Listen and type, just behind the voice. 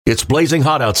It's blazing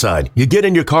hot outside. You get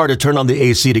in your car to turn on the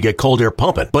AC to get cold air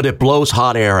pumping, but it blows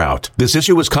hot air out. This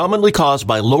issue is commonly caused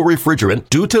by low refrigerant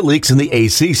due to leaks in the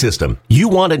AC system. You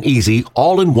want an easy,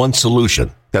 all-in-one solution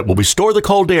that will restore the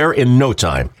cold air in no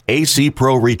time. AC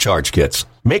Pro Recharge Kits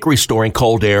make restoring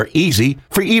cold air easy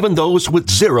for even those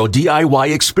with zero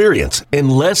DIY experience in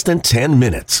less than 10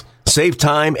 minutes. Save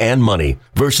time and money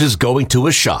versus going to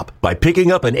a shop by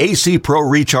picking up an AC Pro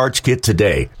Recharge Kit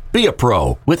today. Be a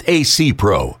pro with AC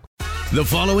Pro. The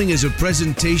following is a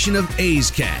presentation of A's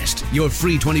Cast, your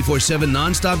free 24/7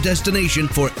 nonstop destination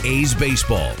for A's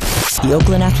baseball. The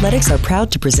Oakland Athletics are proud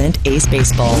to present A's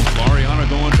baseball. Mariano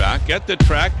going back at the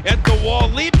track, at the wall,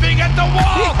 leaping at the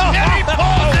wall, and he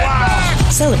pulls it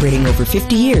back! Celebrating over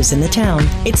 50 years in the town,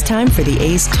 it's time for the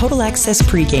A's Total Access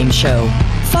pregame show.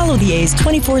 Follow the A's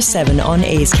 24/7 on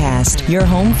A's Cast, your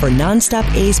home for nonstop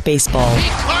A's baseball.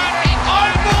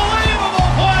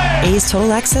 A's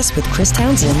Total Access with Chris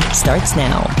Townsend starts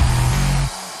now.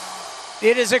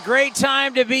 It is a great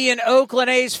time to be an Oakland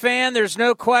A's fan. There's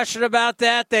no question about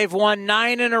that. They've won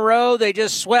 9 in a row. They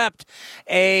just swept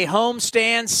a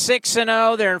homestand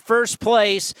 6-0. They're in first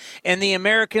place in the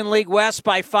American League West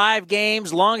by 5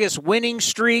 games. Longest winning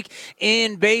streak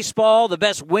in baseball. The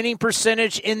best winning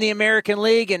percentage in the American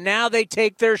League. And now they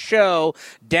take their show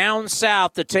down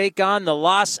south to take on the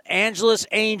Los Angeles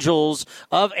Angels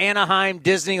of Anaheim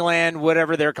Disneyland,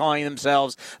 whatever they're calling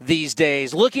themselves these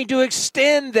days. Looking to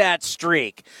extend that streak.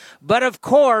 But, of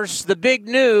course, the big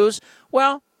news,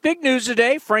 big news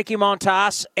today, Frankie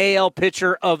Montas, AL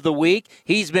Pitcher of the Week.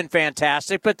 He's been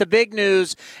fantastic. But the big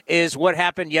news is what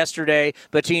happened yesterday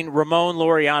between Ramon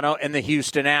Laureano and the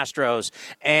Houston Astros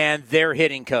and their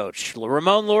hitting coach.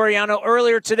 Ramon Laureano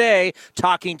earlier today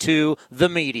talking to the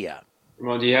media.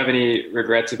 Ramon, do you have any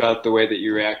regrets about the way that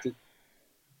you reacted?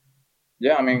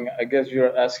 Yeah, I guess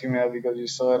you're asking me that because you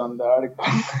saw it on the article.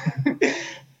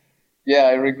 Yeah,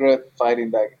 I regret fighting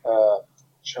that,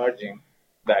 charging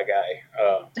that guy.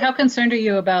 How concerned are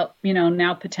you about,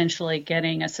 now potentially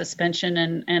getting a suspension,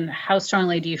 and how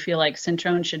strongly do you feel like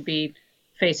Cintron should be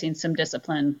facing some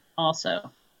discipline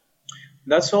also?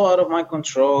 That's all out of my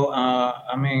control.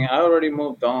 I already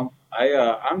moved on.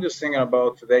 I'm just thinking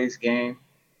about today's game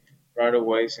right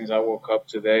away since I woke up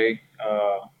today.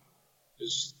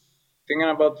 Just thinking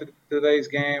about today's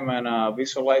game and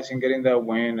visualizing getting that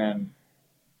win, and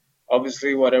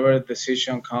obviously, whatever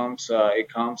decision comes, it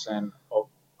comes, and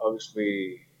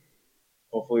obviously,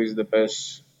 hopefully, it's the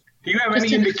best. Do you have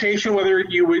any indication whether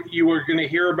you were going to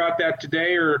hear about that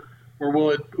today, or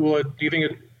will it? Do you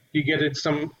think you get it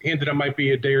some hint that it might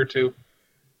be a day or two?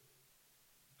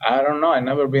 I don't know. I've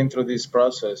never been through this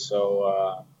process,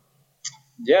 so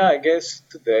yeah, I guess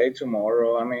today,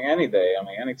 tomorrow. Any day.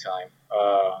 Anytime.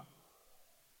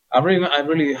 I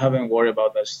really haven't worried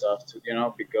about that stuff,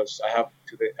 because I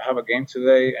have a game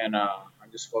today, and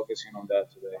I'm just focusing on that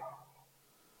today.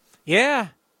 Yeah.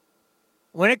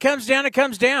 When it comes down, it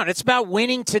comes down. It's about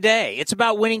winning today. It's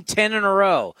about winning 10 in a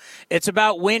row. It's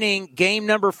about winning game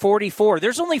number 44.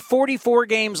 There's only 44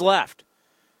 games left,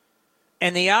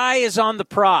 and the eye is on the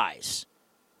prize.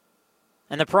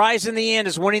 And the prize in the end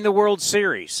is winning the World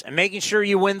Series and making sure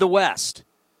you win the West,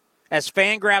 as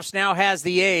Fangraphs now has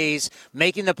the A's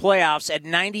making the playoffs at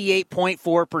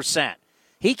 98.4%.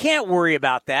 He can't worry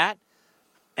about that.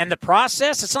 And the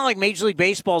process, it's not like Major League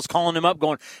Baseball is calling him up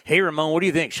going, hey, Ramon, what do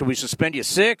you think? Should we suspend you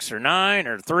 6 or 9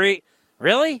 or 3?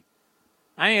 Really?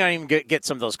 I don't even get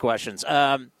some of those questions.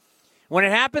 When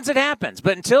it happens, it happens.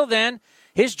 But until then,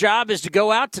 his job is to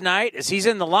go out tonight as he's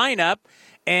in the lineup,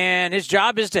 and his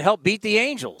job is to help beat the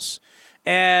Angels.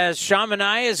 As Sean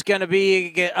Manaea is going to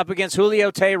be up against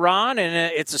Julio Teheran,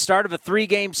 and it's the start of a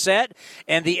 3-game set,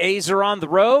 and the A's are on the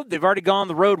road. They've already gone on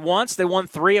the road once. They won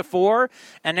 3 of 4,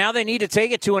 and now they need to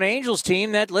take it to an Angels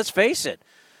team that, let's face it,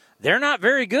 they're not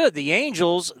very good. The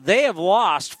Angels, they have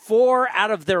lost 4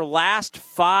 out of their last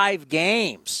 5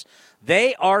 games.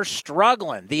 They are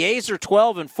struggling. The A's are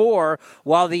 12-4,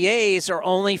 while the A's are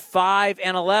only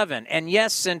 5-11. And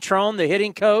yes, Cintron, the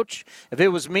hitting coach, if it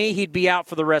was me, he'd be out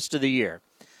for the rest of the year.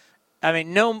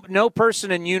 No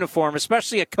person in uniform,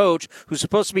 especially a coach who's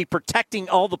supposed to be protecting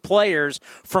all the players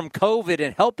from COVID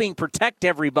and helping protect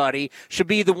everybody, should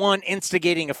be the one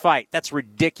instigating a fight. That's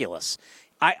ridiculous.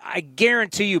 I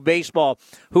guarantee you baseball,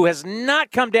 who has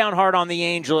not come down hard on the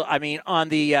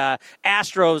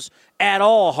Astros at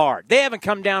all hard. They haven't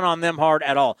come down on them hard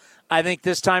at all. I think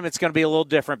this time it's going to be a little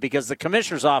different because the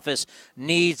commissioner's office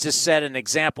needs to set an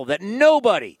example that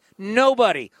nobody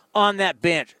Nobody on that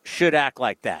bench should act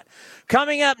like that.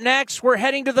 Coming up next, we're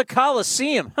heading to the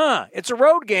Coliseum. It's a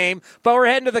road game, but we're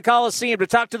heading to the Coliseum to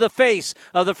talk to the face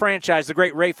of the franchise, the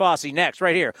great Ray Fosse, next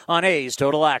right here on A's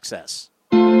Total Access.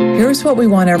 Here's what we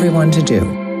want everyone to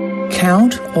do.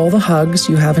 Count all the hugs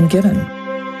you haven't given,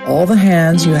 all the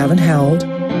hands you haven't held,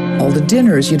 all the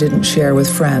dinners you didn't share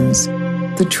with friends,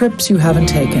 the trips you haven't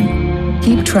taken.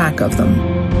 Keep track of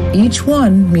them. Each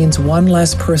one means one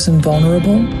less person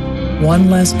vulnerable, one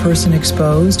less person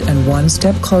exposed, and one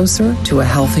step closer to a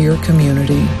healthier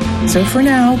community. So for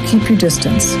now, keep your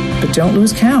distance, but don't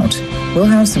lose count. We'll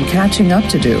have some catching up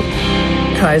to do.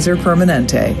 Kaiser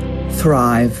Permanente.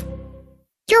 Thrive.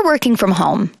 You're working from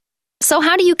home. So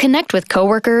how do you connect with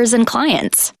coworkers and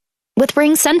clients? With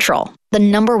RingCentral, the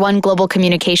 #1 global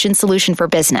communication solution for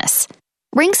business.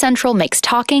 RingCentral makes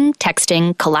talking,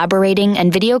 texting, collaborating,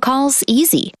 and video calls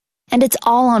easy. And it's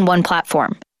all on one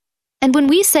platform. And when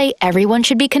we say everyone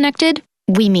should be connected,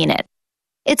 we mean it.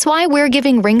 It's why we're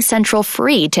giving RingCentral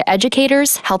free to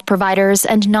educators, health providers,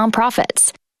 and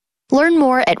nonprofits. Learn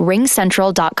more at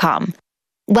ringcentral.com.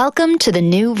 Welcome to the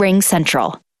new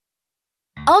RingCentral.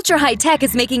 Ultra High Tech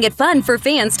is making it fun for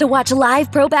fans to watch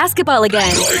live pro basketball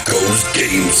again. Geico's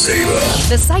Game Saver.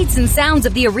 The sights and sounds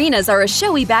of the arenas are a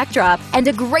showy backdrop and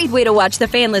a great way to watch the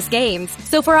fanless games.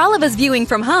 So for all of us viewing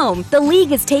from home, the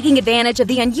league is taking advantage of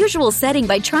the unusual setting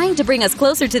by trying to bring us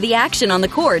closer to the action on the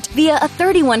court via a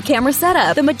 31-camera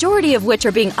setup, the majority of which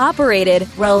are being operated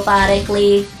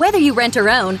robotically. Whether you rent or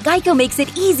own, Geico makes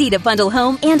it easy to bundle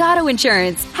home and auto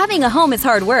insurance. Having a home is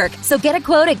hard work, so get a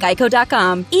quote at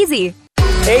geico.com. Easy.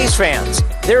 A's fans,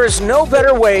 there is no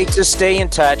better way to stay in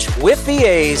touch with the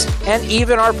A's and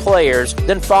even our players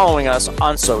than following us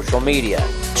on social media.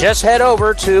 Just head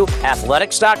over to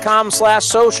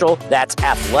athletics.com/social. That's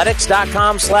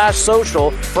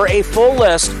athletics.com/social for a full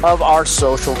list of our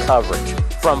social coverage,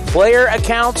 from player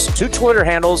accounts to Twitter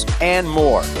handles and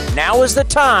more. Now is the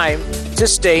time to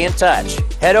stay in touch.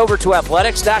 Head over to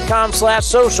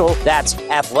athletics.com/social. That's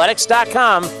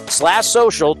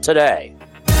athletics.com/social today.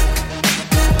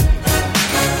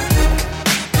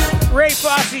 Ray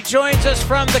Fosse joins us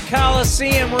from the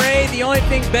Coliseum. Ray, the only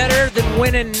thing better than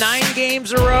winning 9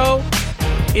 games in a row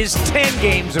is 10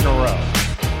 games in a row.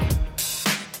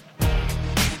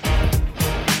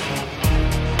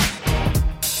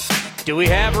 Do we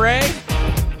have Ray?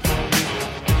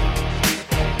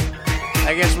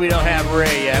 I guess we don't have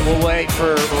Ray yet. We'll wait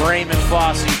for Raymond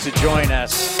Fosse to join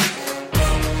us.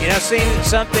 You know,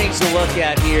 some things to look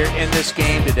at here in this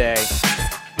game today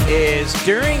is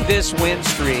during this win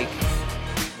streak,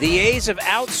 the A's have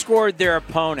outscored their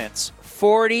opponents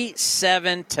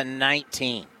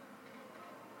 47-19.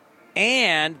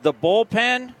 And the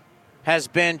bullpen has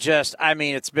been just, I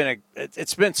mean, it's been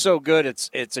so good,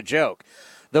 it's a joke.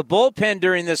 The bullpen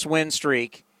during this win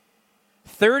streak,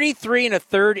 33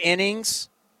 1/3 innings,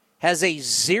 has a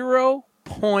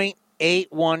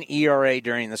 0.81 ERA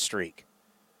during the streak.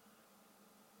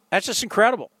 That's just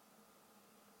incredible.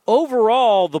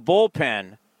 Overall, the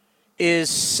bullpen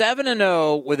is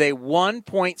 7-0 with a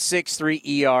 1.63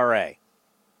 ERA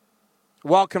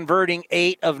while converting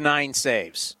 8 of 9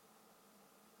 saves.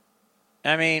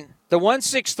 I mean, the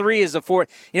 1.63 is the fourth.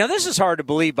 You know, this is hard to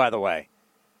believe, by the way.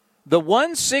 The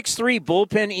 1.63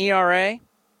 bullpen ERA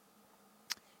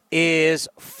is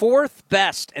 4th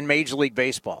best in Major League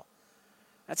Baseball.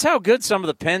 That's how good some of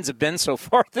the pens have been so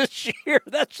far this year.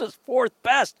 That's just 4th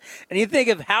best. And you think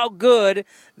of how good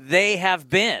they have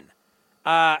been.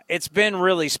 It's been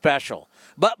really special.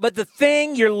 But the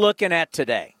thing you're looking at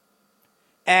today,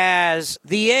 as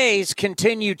the A's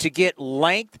continue to get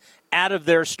length out of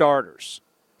their starters,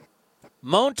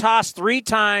 Montas 3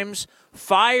 times,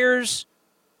 Fiers,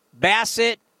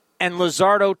 Bassett, and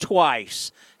Luzardo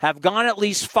twice have gone at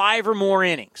least 5 or more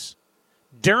innings.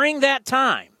 During that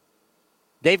time,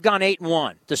 they've gone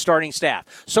 8-1, the starting staff.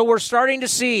 So we're starting to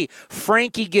see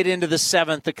Frankie get into the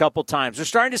 7th a couple times. We're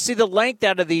starting to see the length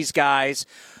out of these guys.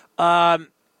 You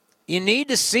need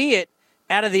to see it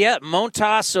out of the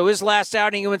Montas, so his last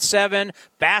outing he went 7.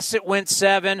 Bassett went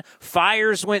 7.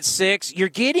 Fiers went 6. You're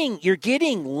getting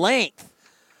length.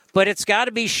 But it's got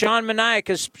to be Sean Manaea,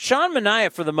 because Sean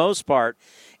Manaea, for the most part,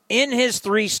 in his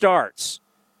 3 starts,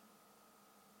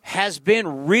 has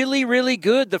been really, really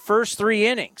good the first 3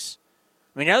 innings.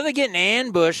 I mean, other than getting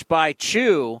ambushed by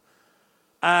Chu,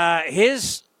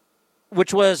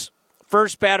 which was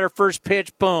first batter, first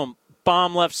pitch, boom,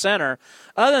 bomb left center.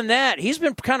 Other than that, he's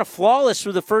been kind of flawless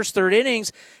through the first third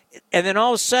innings, and then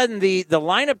all of a sudden the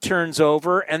lineup turns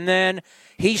over, and then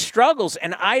he struggles,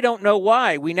 and I don't know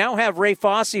why. We now have Ray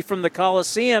Fosse from the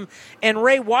Coliseum. And,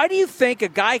 Ray, why do you think a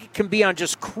guy can be on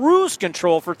just cruise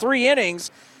control for 3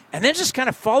 innings and then just kind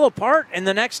of fall apart in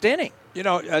the next inning? You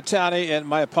know, Tony, and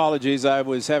my apologies, I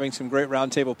was having some great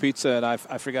Round Table pizza, and I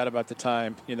forgot about the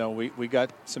time. You know, we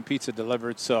got some pizza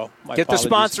delivered, so my Get apologies. The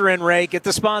sponsor in, Ray. Get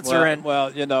the sponsor in.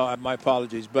 Well, you know, my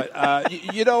apologies. But,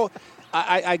 you know,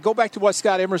 I go back to what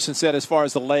Scott Emerson said as far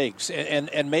as the legs,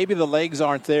 and maybe the legs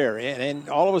aren't there, and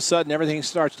all of a sudden everything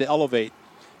starts to elevate.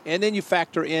 And then you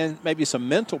factor in maybe some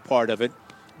mental part of it.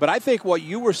 But I think what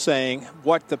you were saying,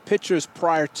 what the pitchers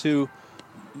prior to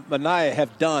Manaea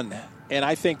have done, and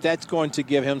I think that's going to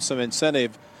give him some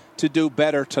incentive to do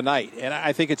better tonight. And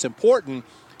I think it's important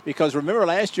because remember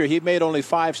last year he made only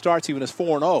 5 starts, even as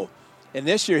 4-0. And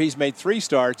this year he's made 3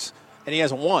 starts, and he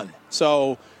hasn't won.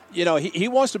 So, you know, he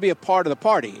wants to be a part of the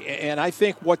party. And I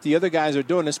think what the other guys are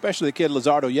doing, especially the kid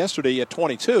Luzardo yesterday at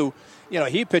 22, you know,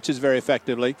 he pitches very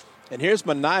effectively. And here's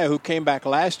Manaea, who came back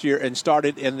last year and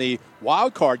started in the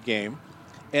wild card game.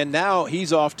 And now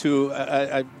he's off to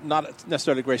a not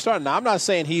necessarily a great start. Now, I'm not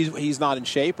saying he's not in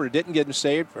shape or didn't get in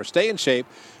shape or stay in shape,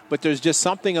 but there's just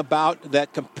something about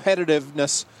that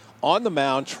competitiveness on the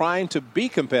mound, trying to be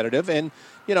competitive. And,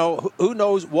 you know, who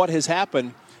knows what has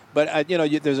happened. But, you know,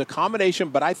 there's a combination.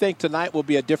 But I think tonight will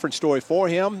be a different story for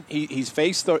him. He's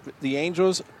faced the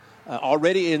Angels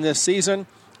already in this season.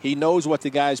 He knows what the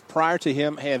guys prior to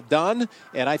him have done.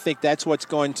 And I think that's what's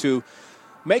going to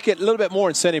make it a little bit more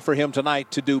incentive for him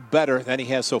tonight to do better than he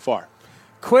has so far.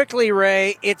 Quickly,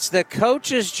 Ray, it's the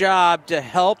coach's job to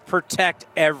help protect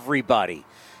everybody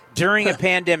during a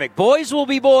pandemic. Boys will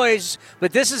be boys,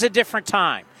 but this is a different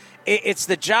time. It's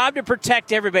the job to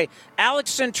protect everybody.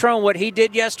 Alex Centrone, what he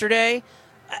did yesterday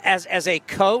as a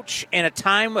coach in a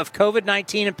time of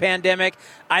COVID-19 and pandemic,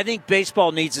 I think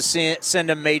baseball needs to send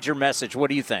a major message. What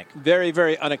do you think? Very,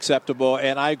 very unacceptable,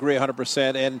 and I agree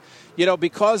 100%. And, you know,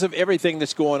 because of everything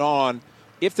that's going on,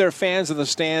 if there are fans in the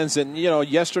stands, and, you know,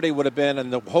 yesterday would have been,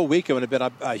 and the whole weekend would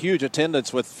have been a huge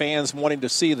attendance with fans wanting to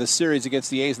see the series against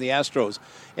the A's and the Astros.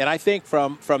 And I think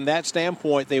from that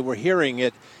standpoint, they were hearing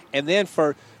it. And then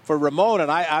for Ramon, and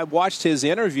I watched his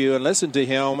interview and listened to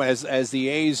him as the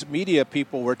A's media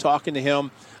people were talking to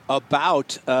him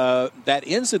about that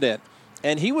incident.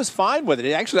 And he was fine with it.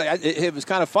 It was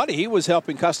kind of funny. He was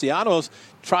helping Castellanos,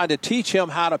 trying to teach him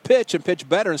how to pitch and pitch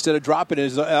better instead of dropping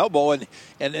his elbow and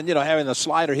you know, having the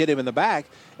slider hit him in the back.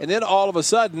 And then all of a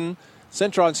sudden,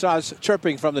 Centron starts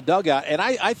chirping from the dugout. And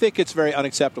I think it's very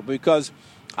unacceptable because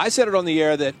I said it on the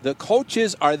air that the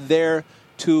coaches are there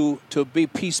to be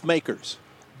peacemakers.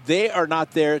 They are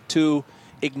not there to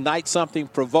ignite something,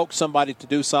 provoke somebody to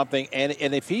do something. And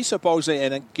if he supposedly,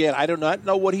 and again, I do not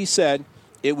know what he said,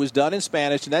 it was done in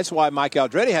Spanish, and that's why Mike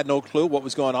Aldrete had no clue what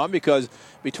was going on, because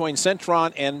between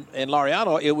Centron and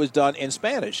Laureano, it was done in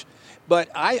Spanish. But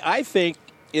I think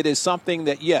it is something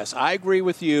that, yes, I agree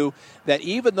with you, that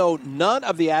even though none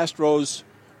of the Astros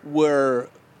were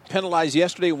penalized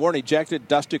yesterday, weren't ejected,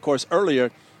 dusted, of course,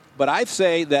 earlier, but I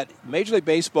say that Major League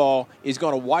Baseball is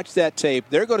going to watch that tape.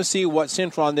 They're going to see what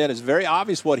Centron did. It's very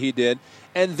obvious what he did.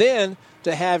 And then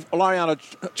to have Laureano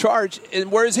charge,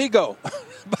 and where does he go?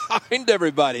 Behind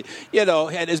everybody. You know,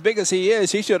 and as big as he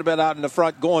is, he should have been out in the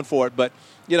front going for it. But,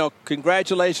 you know,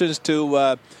 congratulations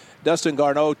to Dustin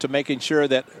Garneau to making sure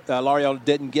that Laureano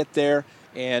didn't get there.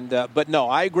 And but, no,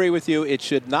 I agree with you. It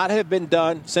should not have been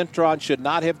done. Centron should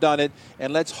not have done it.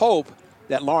 And let's hope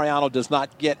that Laureano does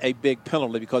not get a big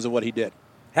penalty because of what he did.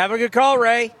 Have a good call,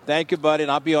 Ray. Thank you, buddy,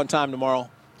 and I'll be on time tomorrow.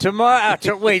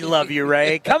 We love you,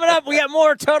 Ray. Coming up, we got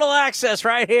more Total Access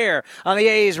right here on the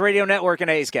A's Radio Network and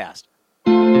A's Cast.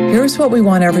 Here's what we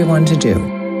want everyone to do.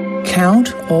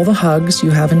 Count all the hugs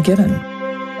you haven't given,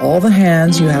 all the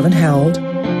hands you haven't held,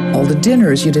 all the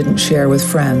dinners you didn't share with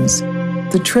friends,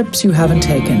 the trips you haven't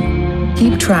taken.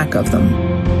 Keep track of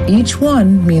them. Each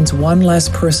one means one less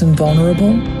person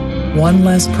vulnerable, one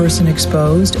less person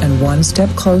exposed, and one step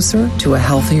closer to a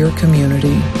healthier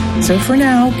community. So for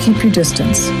now, keep your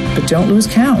distance, but don't lose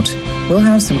count. We'll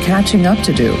have some catching up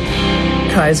to do.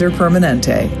 Kaiser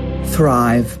Permanente.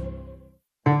 Thrive.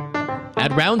 At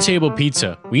At Round Table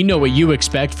Pizza, we know what you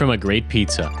expect from a great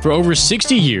pizza. For over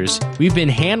 60 years, we've been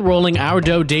hand-rolling our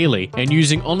dough daily and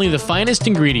using only the finest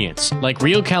ingredients, like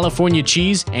real California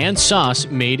cheese and sauce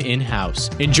made in-house.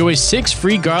 Enjoy 6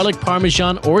 free garlic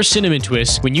parmesan or cinnamon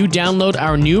twists when you download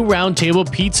our new Round Table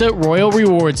Pizza Royal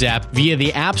Rewards app via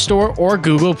the App Store or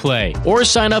Google Play. Or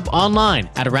sign up online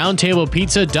at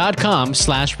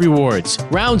roundtablepizza.com/rewards.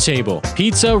 Round Table,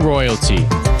 pizza royalty.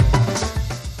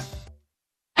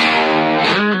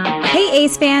 Hey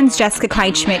A's fans, Jessica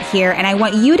Kleinschmidt here, and I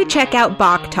want you to check out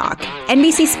Bach Talk,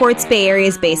 NBC Sports Bay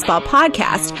Area's baseball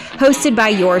podcast, hosted by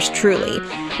yours truly.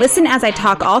 Listen as I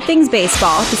talk all things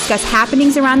baseball, discuss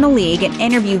happenings around the league, and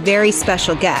interview very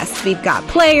special guests. We've got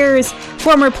players,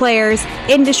 former players,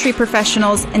 industry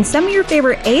professionals, and some of your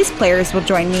favorite A's players will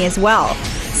join me as well.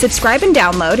 Subscribe and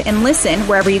download and listen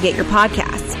wherever you get your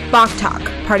podcasts. Bach Talk,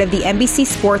 part of the NBC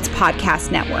Sports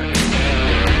Podcast Network.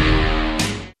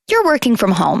 You're working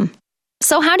from home.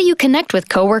 So how do you connect with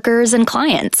coworkers and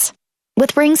clients?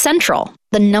 With RingCentral,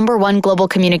 the #1 global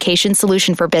communication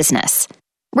solution for business.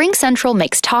 RingCentral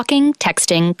makes talking,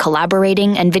 texting,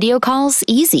 collaborating, and video calls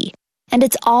easy. And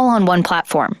it's all on one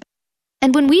platform.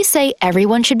 And when we say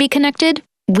everyone should be connected,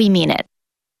 we mean it.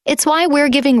 It's why we're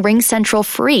giving RingCentral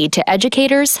free to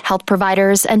educators, health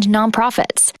providers, and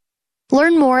nonprofits.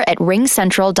 Learn more at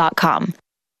ringcentral.com.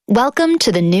 Welcome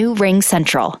to the new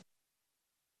RingCentral.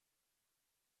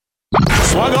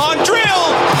 Swung on,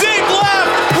 drill, deep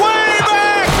left, way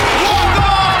back,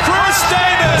 walk-off, Chris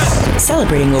Davis.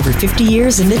 Celebrating over 50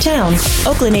 years in the town,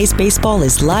 Oakland A's baseball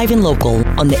is live and local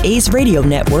on the A's Radio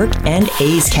Network and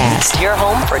A's Cast. Your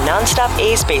home for nonstop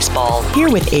A's baseball. Here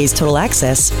with A's Total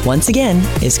Access, once again,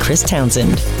 is Chris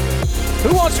Townsend.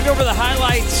 Who wants to go over the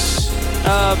highlights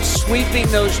of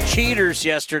sweeping those cheaters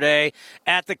yesterday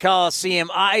at the Coliseum?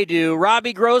 I do.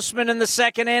 Robbie Grossman in the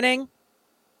second inning.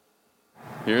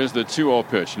 Here's the 2-0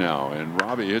 pitch now, and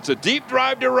Robbie hits a deep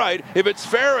drive to right. If it's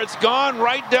fair, it's gone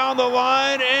right down the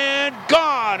line and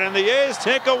gone, and the A's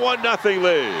take a 1-0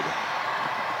 lead.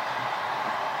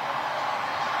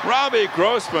 Robbie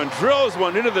Grossman drills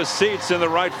one into the seats in the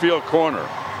right field corner.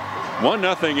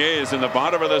 1-0 A's in the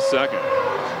bottom of the second.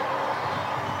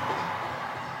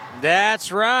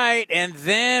 That's right, and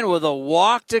then with a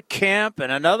walk to Kemp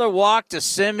and another walk to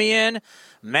Semien,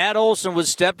 Matt Olson would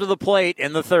step to the plate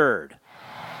in the third.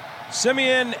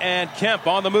 Semien and Kemp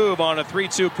on the move on a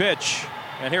 3-2 pitch.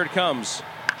 And here it comes.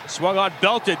 Swung on,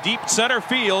 belted deep center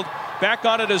field. Back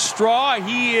on it is Straw.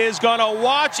 He is going to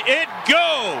watch it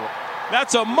go.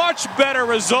 That's a much better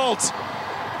result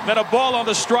than a ball on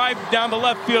the stripe down the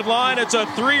left field line. It's a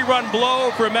 3-run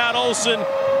blow for Matt Olson.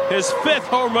 His 5th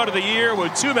home run of the year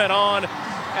with 2 men on.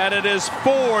 And it is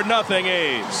 4-0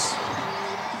 A's.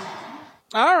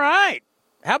 All right.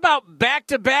 How about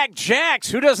back-to-back jacks?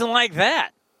 Who doesn't like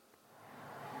that?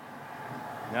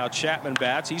 Now Chapman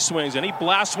bats, he swings, and he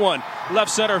blasts one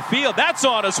left center field. That's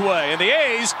on his way, and the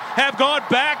A's have gone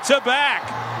back-to-back.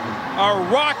 A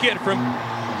rocket from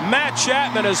Matt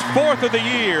Chapman, his 4th of the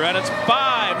year, and it's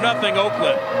 5-0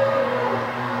 Oakland.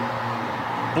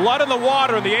 Blood in the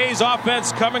water, and the A's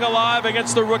offense coming alive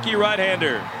against the rookie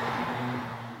right-hander.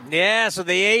 Yeah, so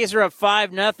the A's are up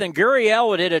 5-0. Gurriel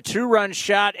would hit a 2-run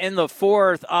shot in the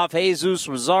 4th off Jesus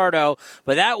Luzardo,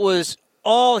 but that was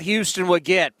all Houston would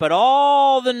get. But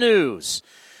all the news,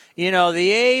 the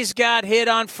A's got hit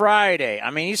on Friday. I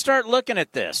mean, you start looking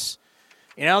at this.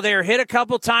 They were hit a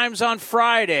couple times on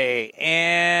Friday,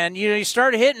 and, you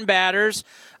start hitting batters.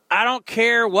 I don't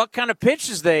care what kind of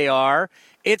pitches they are,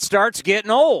 it starts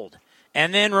getting old.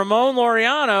 And then Ramon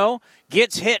Laureano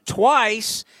gets hit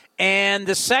twice, and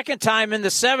the second time in the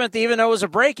 7th, even though it was a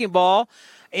breaking ball,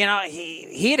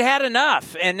 he'd had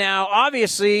enough. And now,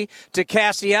 obviously, to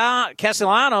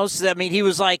Castellanos, he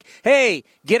was like, hey,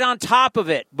 get on top of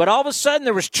it. But all of a sudden,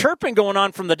 there was chirping going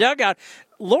on from the dugout.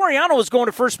 Laureano was going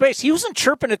to first base. He wasn't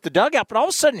chirping at the dugout, but all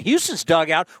of a sudden, Houston's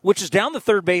dugout, which is down the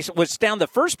down the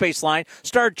first base line,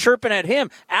 started chirping at him.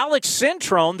 Alex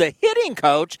Cintrone, the hitting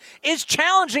coach, is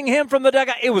challenging him from the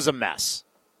dugout. It was a mess.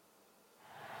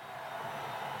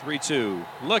 3-2.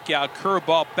 Look out,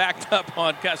 curveball backed up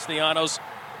on Castellanos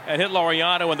and hit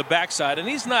Laureano on the backside, and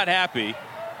he's not happy.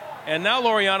 And now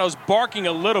Laureano's barking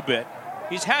a little bit.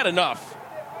 He's had enough.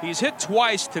 He's hit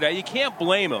twice today. You can't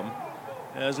blame him,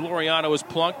 as Laureano is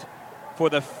plunked for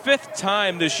the 5th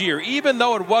time this year, even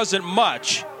though it wasn't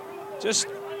much. Just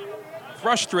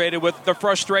frustrated with the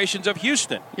frustrations of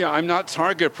Houston. Yeah, I'm not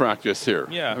target practice here.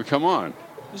 Yeah. Come on.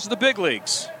 This is the big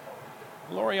leagues.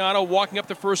 Laureano walking up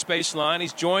the first base line.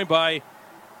 He's joined by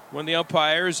one of the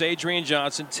umpires, Adrian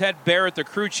Johnson. Ted Barrett, the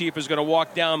crew chief, is going to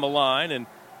walk down the line and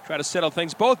try to settle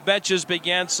things. Both benches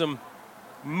began some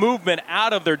movement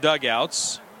out of their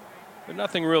dugouts, but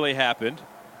nothing really happened.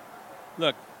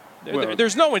 Look,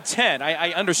 there's no intent.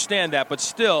 I understand that, but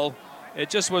still, it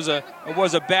just was a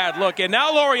bad look. And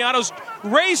now Laureano's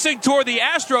racing toward the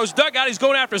Astros dugout. He's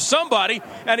going after somebody,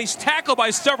 and he's tackled by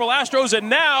several Astros. And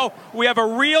now we have a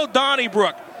real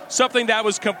Donnybrook, something that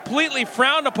was completely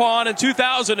frowned upon in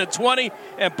 2020.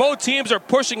 And both teams are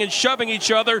pushing and shoving each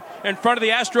other in front of the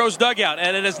Astros dugout,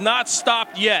 and it has not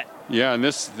stopped yet. Yeah, and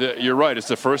you're right. It's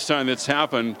the first time that's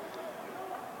happened.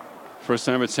 First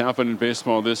time it's happened in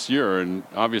baseball this year, and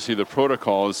obviously the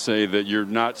protocols say that you're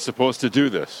not supposed to do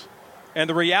this. And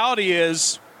the reality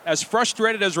is, as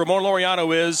frustrated as Ramon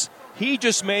Laureano is, he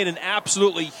just made an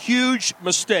absolutely huge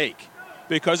mistake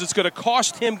because it's going to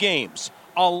cost him games.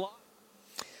 A lot.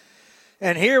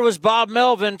 And here was Bob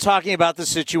Melvin talking about the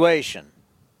situation.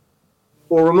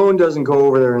 Well, Ramon doesn't go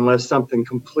over there unless something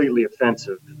completely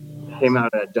offensive came out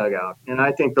of that dugout. And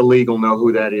I think the league will know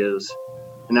who that is,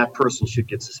 and that person should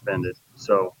get suspended.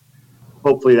 So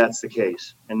hopefully that's the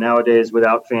case. And nowadays,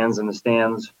 without fans in the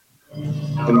stands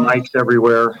and mics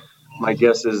everywhere, my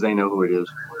guess is they know who it is.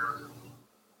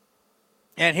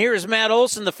 And here's Matt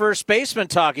Olson, the first baseman,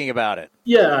 talking about it.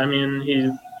 Yeah, I mean, he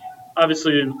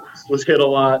obviously was hit a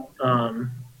lot.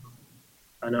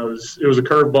 I know it was a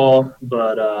curveball,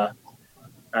 but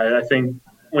I think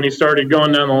when he started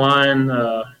going down the line,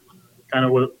 kind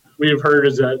of what we have heard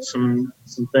is that some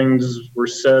things were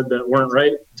said that weren't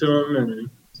right to him, and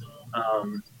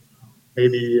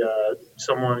maybe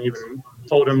someone even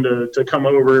told him to come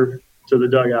over to the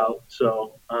dugout.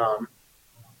 So I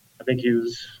think he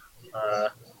was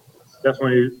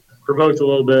definitely provoked a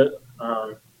little bit,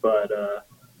 but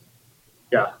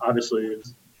yeah, obviously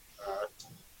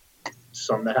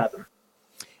something that happened.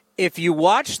 If you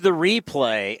watch the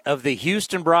replay of the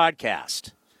Houston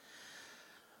broadcast,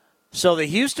 so the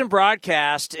Houston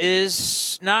broadcast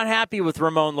is not happy with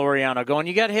Ramon Laureano, going,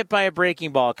 you got hit by a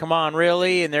breaking ball. Come on,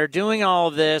 really? And they're doing all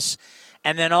of this.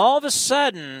 And then all of a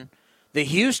sudden, the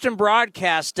Houston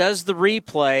broadcast does the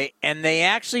replay, and they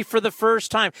actually, for the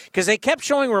first time, because they kept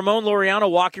showing Ramon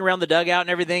Laureano walking around the dugout and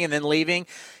everything and then leaving,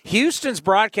 Houston's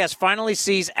broadcast finally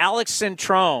sees Alex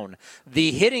Centrone,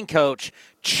 the hitting coach,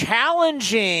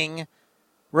 challenging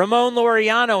Ramon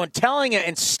Laureano and telling him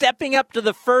and stepping up to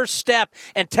the first step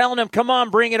and telling him, come on,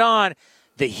 bring it on.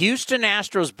 The Houston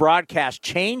Astros broadcast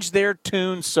changed their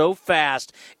tune so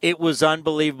fast, it was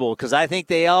unbelievable, because I think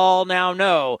they all now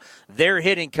know their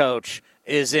hitting coach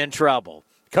is in trouble.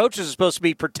 Coaches are supposed to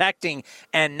be protecting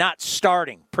and not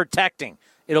starting, protecting.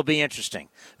 It'll be interesting.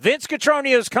 Vince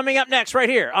Cotroneo is coming up next right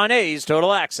here on A's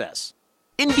Total Access.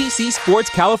 NBC Sports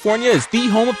California is the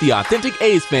home of the authentic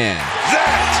A's fan.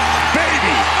 That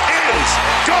baby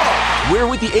is gone. We're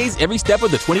with the A's every step of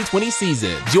the 2020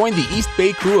 season. Join the East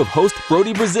Bay crew of host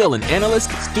Brody Brazil and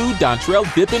analysts Stu, Dontrell,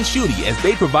 Bip, and Shooty as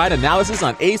they provide analysis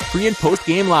on A's pre- and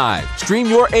post-game live. Stream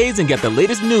your A's and get the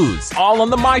latest news, all on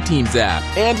the My Teams app.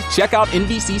 And check out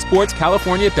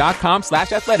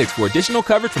NBCSportsCalifornia.com/athletics for additional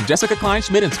coverage from Jessica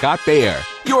Kleinschmidt and Scott Bayer.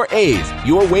 Your A's,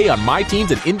 your way on My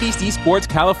Teams at NBC Sports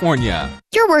California.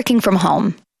 You're working from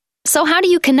home. So how do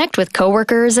you connect with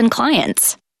coworkers and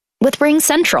clients? With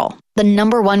RingCentral, the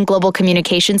 #1 global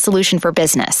communication solution for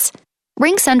business.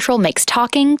 RingCentral makes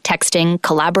talking, texting,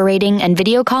 collaborating, and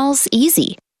video calls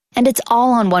easy. And it's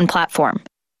all on one platform.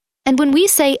 And when we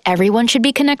say everyone should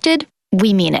be connected,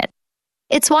 we mean it.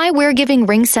 It's why we're giving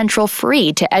RingCentral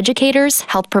free to educators,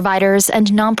 health providers, and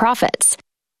nonprofits.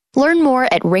 Learn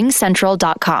more at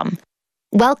ringcentral.com.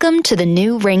 Welcome to the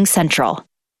new RingCentral.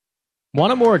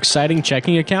 Want a more exciting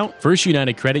checking account? First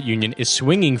United Credit Union is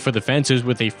swinging for the fences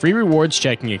with a free rewards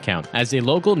checking account. As a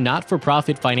local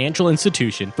not-for-profit financial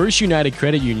institution, First United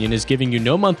Credit Union is giving you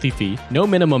no monthly fee, no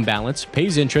minimum balance,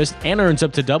 pays interest, and earns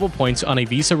up to double points on a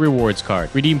Visa rewards card.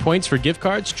 Redeem points for gift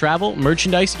cards, travel,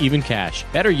 merchandise, even cash.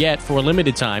 Better yet, for a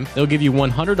limited time, they'll give you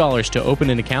 $100 to open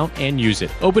an account and use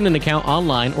it. Open an account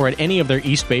online or at any of their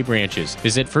East Bay branches.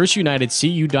 Visit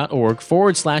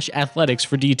firstunitedcu.org/athletics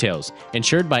for details.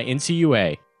 Insured by NCUA.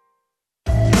 Want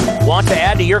to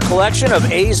add to your collection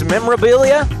of A's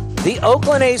memorabilia? The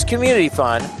Oakland A's Community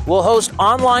Fund will host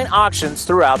online auctions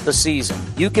throughout the season.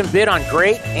 You can bid on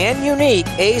great and unique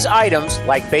A's items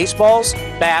like baseballs,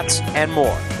 bats, and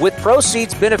more, with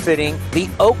proceeds benefiting the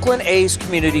Oakland A's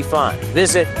Community Fund.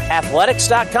 Visit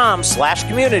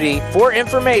athletics.com/community for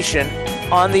information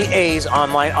on the A's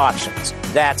online auctions.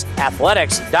 That's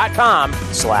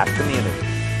athletics.com/community.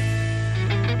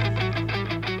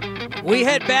 We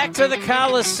head back to the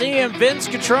Coliseum. Vince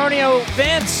Cotroneo.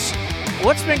 Vince,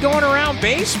 what's been going around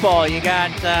baseball? You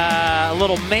got a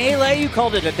little melee. You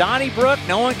called it a Donnybrook.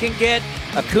 No one can get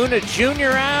Acuna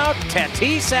Jr. out,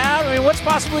 Tatis out. I mean, what's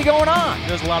possibly going on?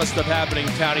 There's a lot of stuff happening,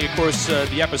 Townie. Of course,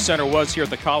 the epicenter was here at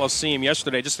the Coliseum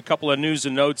yesterday. Just a couple of news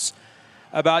and notes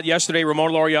about yesterday.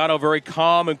 Ramon Laureano, very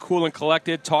calm and cool and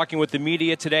collected, talking with the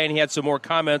media today, and he had some more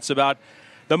comments about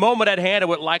the moment at hand and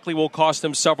what likely will cost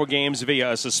him several games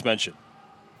via a suspension.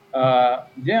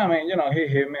 Yeah, I mean, he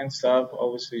hit me and stuff.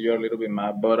 Obviously, you're a little bit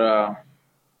mad, but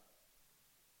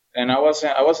and I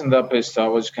wasn't that pissed. I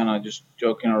was kind of just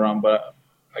joking around, but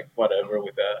like whatever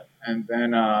with that. And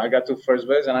then I got to first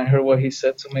base, and I heard what he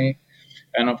said to me,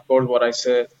 and of course, what I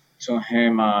said to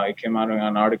him, it came out in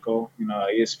an article,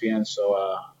 ESPN.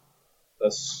 So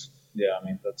that's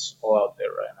all out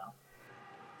there right now.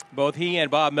 Both he and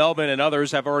Bob Melvin and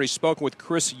others have already spoken with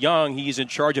Chris Young. He's in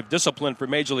charge of discipline for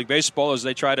Major League Baseball as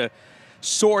they try to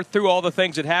sort through all the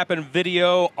things that happen,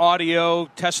 video, audio,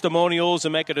 testimonials,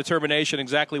 and make a determination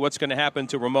exactly what's going to happen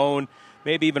to Ramon,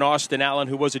 maybe even Austin Allen,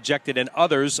 who was ejected, and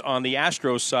others on the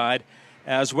Astros side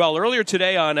as well. Earlier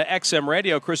today on XM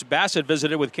Radio, Chris Bassett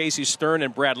visited with Casey Stern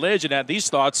and Brad Lidge and had these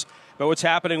thoughts about what's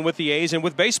happening with the A's and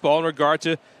with baseball in regard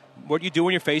to what you do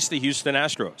when you face the Houston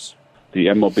Astros. The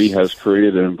MLB has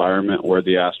created an environment where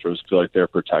the Astros feel like they're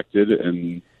protected,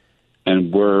 and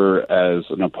we're, as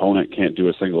an opponent, can't do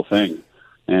a single thing.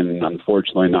 And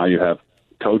unfortunately, now you have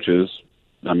coaches,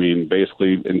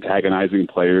 basically antagonizing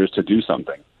players to do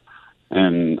something.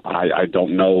 And I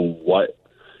don't know what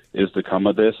is to come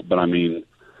of this, but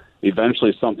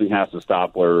eventually something has to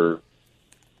stop. Where,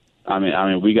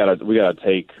 we gotta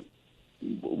take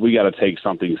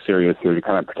something serious here to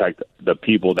kind of protect the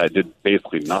people that did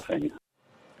basically nothing.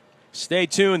 Stay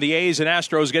tuned. The A's and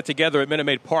Astros get together at Minute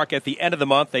Maid Park at the end of the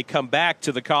month. They come back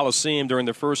to the Coliseum during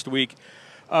the first week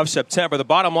of September. The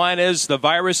bottom line is the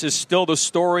virus is still the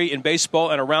story in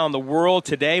baseball and around the world.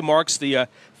 Today marks the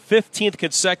 15th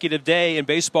consecutive day in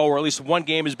baseball where at least one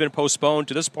game has been postponed.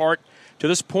 To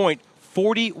this point,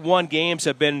 41 games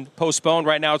have been postponed.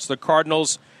 Right now it's the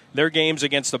Cardinals, their games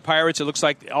against the Pirates. It looks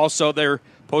like also they're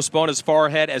postponed as far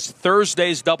ahead as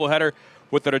Thursday's doubleheader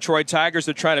with the Detroit Tigers.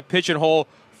 They're trying to pigeonhole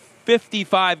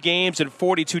 55 games in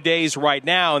 42 days right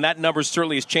now, and that number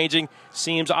certainly is changing.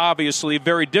 Seems obviously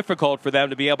very difficult for them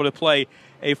to be able to play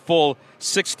a full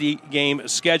 60-game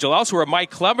schedule. Elsewhere, Mike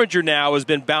Clevenger now has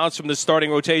been bounced from the starting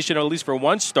rotation, at least for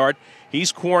one start.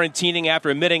 He's quarantining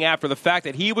after admitting after the fact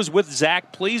that he was with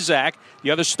Zach Plesac, the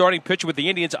other starting pitcher with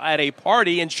the Indians, at a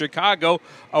party in Chicago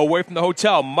away from the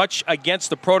hotel, much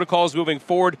against the protocols moving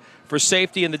forward for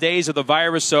safety in the days of the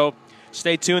virus. So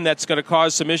stay tuned. That's going to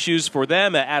cause some issues for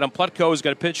them. Adam Plutko is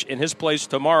going to pitch in his place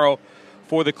tomorrow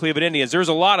for the Cleveland Indians. There's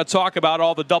a lot of talk about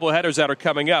all the doubleheaders that are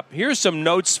coming up. Here's some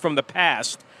notes from the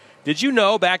past. Did you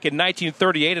know back in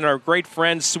 1938, and our great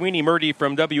friend Sweeney Murdy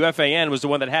from WFAN was the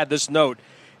one that had this note.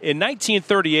 In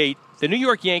 1938, the New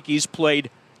York Yankees played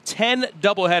 10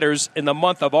 doubleheaders in the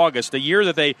month of August, the year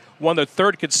that they won their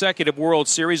third consecutive World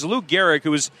Series. Lou Gehrig,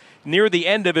 who was near the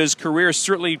end of his career,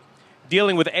 certainly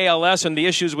dealing with ALS and the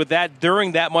issues with that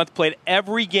during that month, played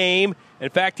every game. In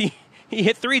fact, he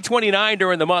hit .329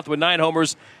 during the month with 9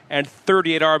 homers and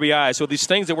 38 RBIs. So these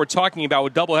things that we're talking about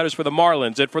with doubleheaders for the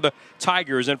Marlins and for the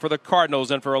Tigers and for the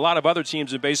Cardinals and for a lot of other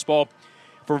teams in baseball,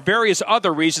 for various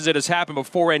other reasons it has happened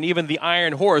before, and even the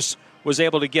Iron Horse was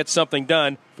able to get something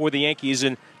done for the Yankees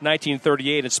in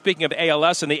 1938. And speaking of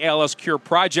ALS and the ALS Cure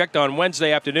Project, on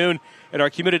Wednesday afternoon at our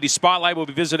Community Spotlight, we'll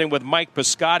be visiting with Mike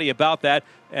Piscotti about that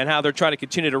and how they're trying to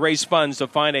continue to raise funds to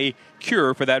find a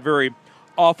cure for that very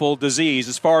awful disease.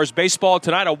 As far as baseball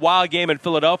tonight, a wild game in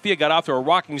Philadelphia got off to a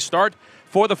rocking start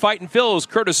for the Fightin' Phils,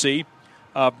 courtesy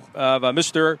of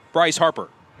Mr. Bryce Harper.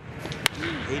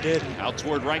 He did. Out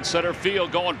toward right center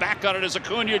field, going back on it is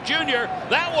Acuna Jr.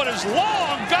 That one is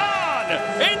long gone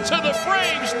into the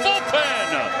Braves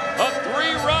bullpen. A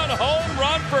 3-run home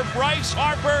run for Bryce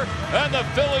Harper, and the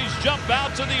Phillies jump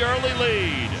out to the early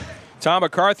lead. Tom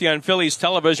McCarthy on Phillies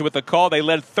television with the call. They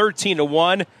led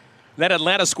 13-1. Then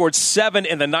Atlanta scored 7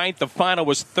 in the ninth. The final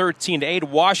was 13-8.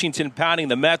 Washington pounding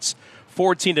the Mets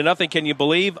 14-0. Can you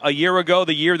believe? A year ago,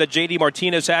 the year that J.D.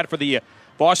 Martinez had for the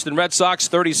Boston Red Sox,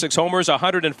 36 homers,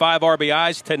 105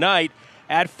 RBIs. Tonight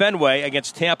at Fenway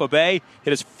against Tampa Bay,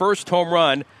 hit his first home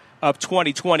run of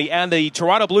 2020. And the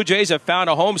Toronto Blue Jays have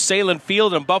found a home, Salem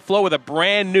Field in Buffalo, with a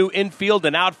brand new infield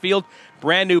and outfield,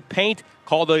 brand new paint,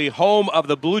 called the home of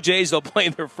the Blue Jays. They'll play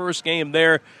their first game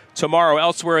there tomorrow.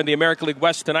 Elsewhere in the American League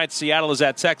West tonight, Seattle is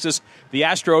at Texas. The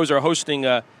Astros are hosting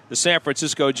the San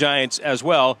Francisco Giants as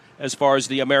well, as far as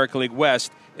the American League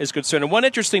West is concerned. And one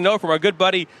interesting note from our good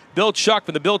buddy Bill Chuck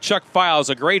from the Bill Chuck Files,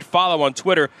 a great follow on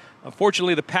Twitter.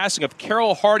 Unfortunately, the passing of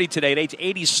Carroll Hardy today at age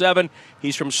 87.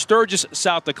 He's from Sturgis,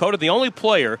 South Dakota, the only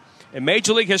player in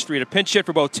Major League history to pinch hit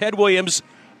for both Ted Williams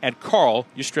and Carl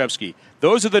Yastrzemski.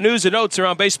 Those are the news and notes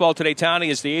around baseball today, Townie,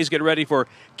 as the A's get ready for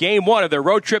Game 1 of their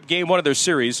road trip, Game 1 of their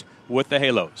series with the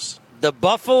Halos. The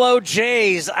Buffalo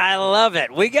Jays, I love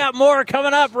it. We got more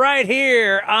coming up right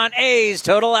here on A's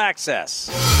Total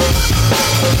Access.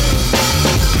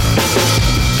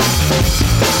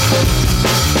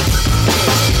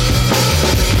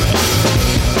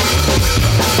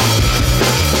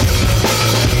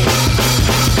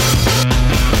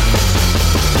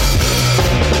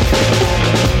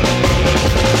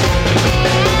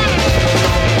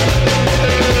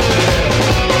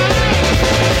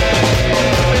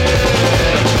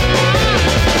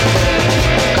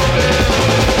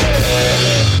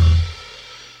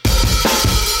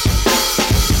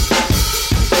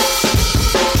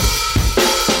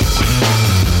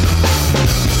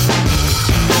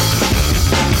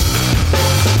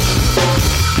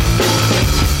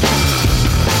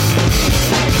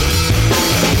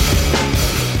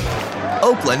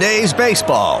 Oakland A's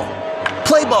baseball.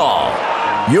 Play ball.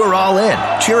 You're all in,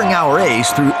 cheering our A's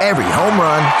through every home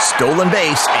run, stolen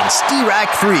base, and steerack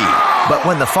 3. But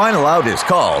when the final out is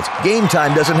called, game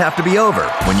time doesn't have to be over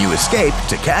when you escape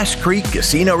to Cache Creek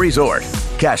Casino Resort.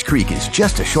 Cache Creek is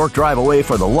just a short drive away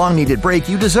for the long-needed break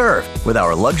you deserve with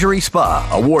our luxury spa,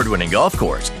 award-winning golf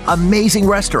course, amazing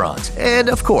restaurants, and,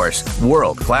 of course,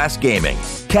 world-class gaming.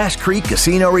 Cache Creek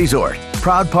Casino Resort,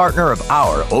 proud partner of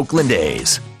our Oakland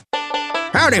A's.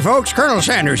 Howdy, folks. Colonel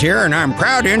Sanders here, and I'm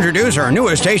proud to introduce our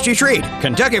newest tasty treat,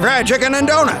 Kentucky Fried Chicken and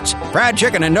Donuts. Fried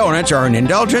chicken and donuts are an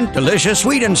indulgent, delicious,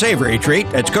 sweet, and savory treat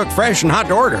that's cooked fresh and hot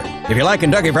to order. If you like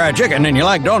Kentucky Fried Chicken and you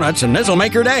like donuts, then this'll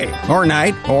make your day, or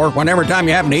night, or whenever time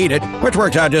you happen to eat it, which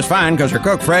works out just fine because they're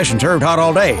cooked fresh and served hot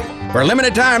all day. For a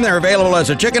limited time, they're available as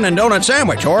a chicken and donut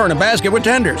sandwich or in a basket with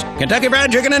tenders. Kentucky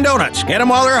Fried Chicken and Donuts. Get them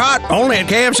while they're hot, only at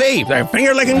KFC. They're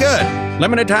finger-licking good.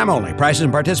 Limited time only. Prices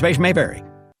and participation may vary.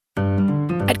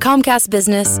 At Comcast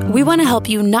Business, we want to help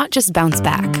you not just bounce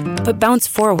back, but bounce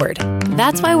forward.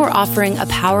 That's why we're offering a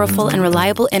powerful and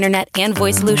reliable internet and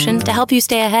voice solution to help you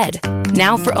stay ahead.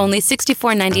 Now for only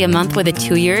 $64.90 a month with a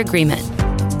 2-year agreement.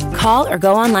 Call or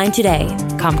go online today.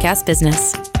 Comcast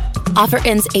Business. Offer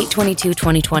ends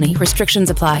 8/22/2020. Restrictions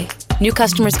apply. New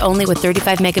customers only with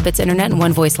 35 megabits internet and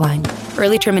 1 voice line.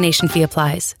 Early termination fee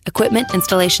applies. Equipment,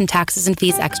 installation, taxes, and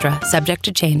fees extra. Subject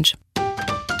to change.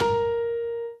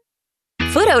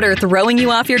 Foot odor throwing you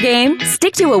off your game?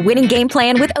 Stick to a winning game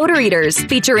plan with Odor Eaters,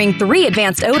 featuring 3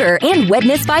 advanced odor and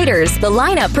wetness fighters. The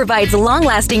lineup provides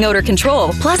long-lasting odor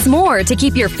control, plus more to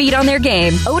keep your feet on their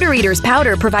game. Odor Eaters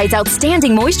powder provides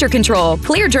outstanding moisture control.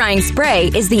 Clear drying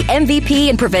spray is the MVP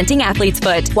in preventing athlete's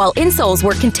foot, while insoles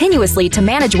work continuously to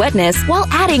manage wetness while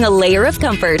adding a layer of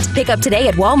comfort. Pick up today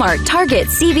at Walmart, Target,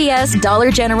 CVS,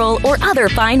 Dollar General, or other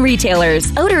fine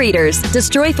retailers. Odor Eaters,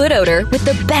 destroy foot odor with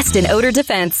the best in odor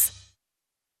defense.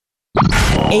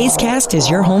 A's Cast is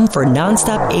your home for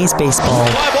nonstop A's baseball.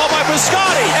 Fly ball by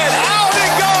Piscotty, and out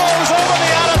it goes over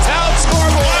the out-of-town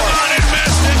scoreboard. On and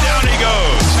missed, and down he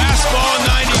goes. Fastball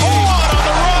 98. On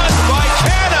the run by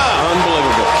Canna.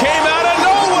 Unbelievable. Came out of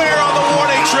nowhere on the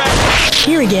warning track.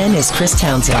 Here again is Chris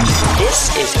Townsend.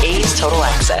 This is A's Total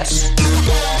Access.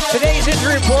 Today's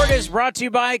injury report is brought to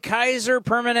you by Kaiser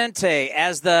Permanente.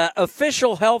 As the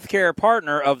official healthcare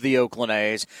partner of the Oakland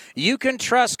A's, you can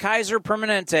trust Kaiser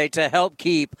Permanente to help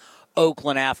keep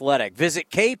Oakland athletic. Visit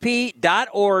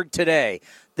kp.org today.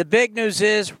 The big news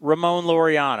is Ramon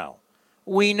Laureano.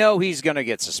 We know he's going to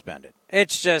get suspended.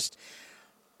 It's just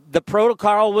the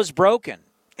protocol was broken.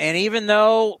 And even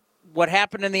though what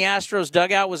happened in the Astros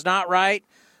dugout was not right,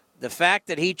 the fact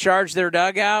that he charged their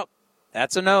dugout,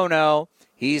 that's a no-no.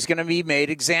 He's going to be made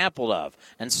example of.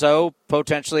 And so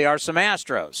potentially are some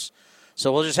Astros.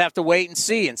 So we'll just have to wait and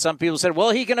see. And some people said, well,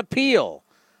 he can appeal.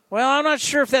 Well, I'm not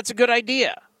sure if that's a good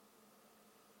idea.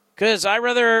 Because I'd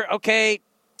rather,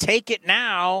 take it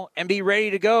now and be ready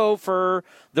to go for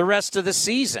the rest of the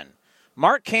season.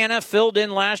 Mark Canha filled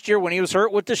in last year when he was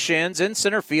hurt with the shins in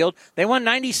center field. They won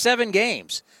 97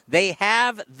 games. They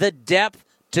have the depth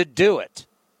to do it.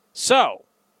 So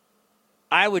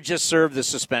I would just serve the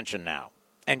suspension now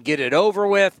and get it over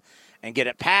with and get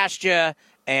it past you.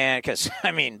 And because,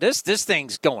 this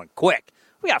thing's going quick.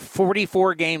 We got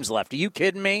 44 games left. Are you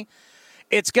kidding me?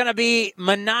 It's going to be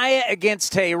Mania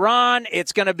against Tehran.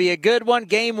 It's going to be a good one.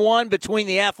 Game 1 between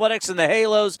the Athletics and the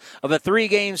Halos of a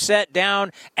 3-game set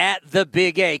down at the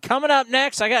Big A. Coming up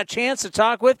next, I got a chance to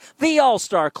talk with the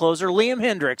All-Star closer, Liam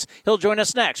Hendriks. He'll join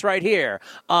us next right here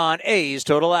on A's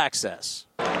Total Access.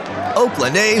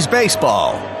 Oakland A's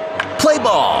baseball. Play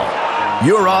ball.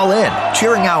 You're all in,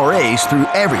 cheering our A's through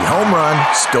every home run,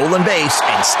 stolen base,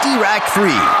 and Stirac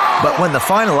 3. But when the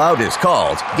final out is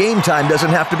called, game time doesn't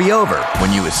have to be over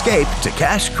when you escape to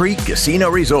Cache Creek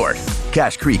Casino Resort.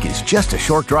 Cache Creek is just a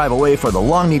short drive away for the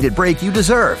long-needed break you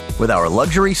deserve with our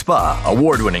luxury spa,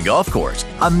 award-winning golf course,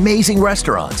 amazing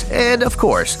restaurants, and, of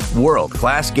course,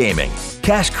 world-class gaming.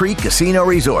 Cache Creek Casino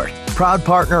Resort, proud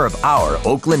partner of our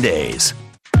Oakland A's.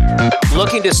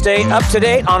 Looking to stay up to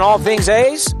date on all things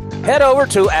A's? Head over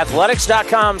to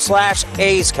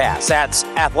athletics.com/A'sCast. That's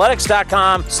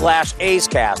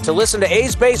athletics.com/A'sCast to listen to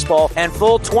A's baseball and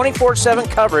full 24/7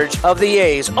 coverage of the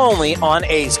A's only on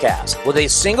A's Cast. With a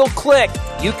single click,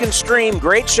 you can stream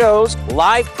great shows,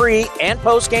 live pre- and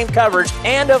post-game coverage,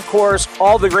 and, of course,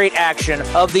 all the great action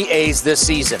of the A's this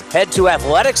season. Head to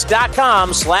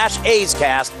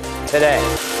athletics.com/A'sCast today.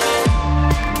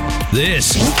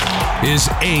 This is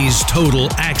A's Total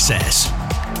Access.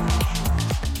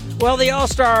 Well, the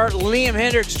All-Star Liam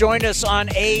Hendriks joined us on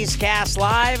A's Cast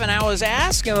Live, and I was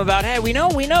asking him about, hey, we know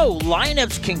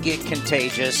lineups can get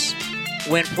contagious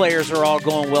when players are all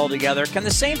going well together. Can the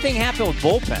same thing happen with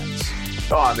bullpens?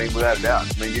 Oh, I mean, without a doubt.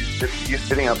 I mean, you're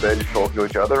sitting up there just talking to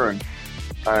each other, and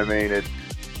I mean,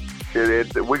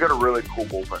 we got a really cool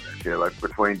bullpen this year. Like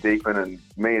between Deepin and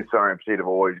me and Sarian Pete have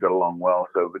always got along well.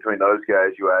 So between those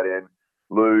guys, you add in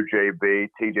Lou, JB,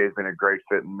 TJ's been a great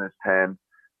fit in this pen.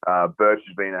 Birch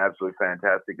has been absolutely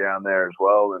fantastic down there as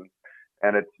well,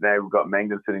 and it's now we've got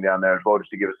Mangden sitting down there as well just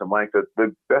to give us some length.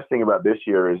 The best thing about this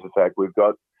year is the fact we've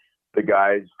got the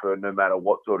guys for no matter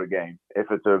what sort of game. If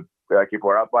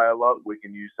we're up by a lot, we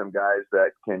can use some guys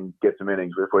that can get some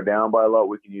innings. If we're down by a lot,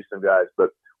 we can use some guys.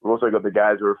 But we've also got the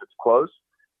guys where if it's close,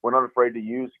 we're not afraid to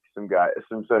use some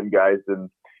certain guys,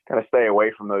 and kind of stay away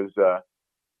from those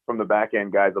from the back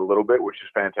end guys a little bit, which is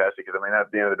fantastic. Because I mean, at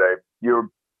the end of the day,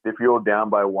 if you're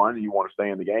down by one, you want to stay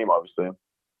in the game, obviously.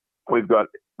 We've got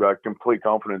complete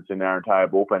confidence in our entire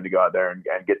bullpen to go out there and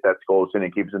get that scoreless inning,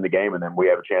 keep us in the game, and then we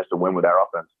have a chance to win with our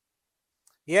offense.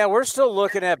 Yeah, we're still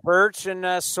looking at Birch and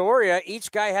Soria. Each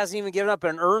guy hasn't even given up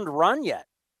an earned run yet.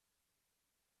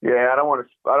 Yeah, I don't want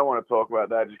to talk about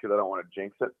that just because I don't want to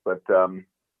jinx it. But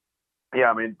yeah,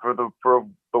 I mean, for the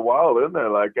while in there,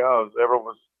 like everyone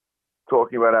was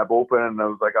talking about our bullpen, and I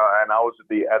was like, and I was at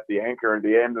the anchor at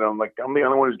the end, and I'm like, I'm the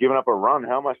only one who's given up a run.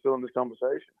 How am I still in this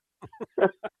conversation?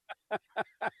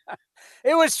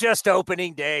 It was just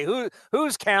opening day.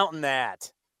 Who's counting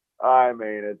that? I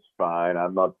mean, it's fine.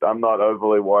 I'm not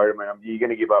overly worried. I mean, you're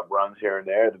going to give up runs here and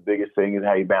there. The biggest thing is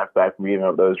how you bounce back from giving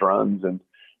up those runs. And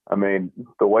I mean,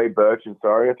 the way Birch and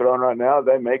Soria are throwing right now,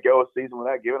 they may go a season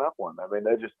without giving up one. I mean,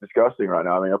 they're just disgusting right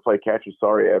now. I mean, I play catch with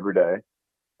Soria every day,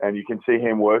 and you can see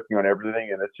him working on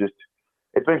everything, and it's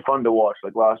been fun to watch.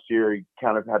 Like last year, he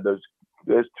kind of had there's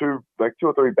two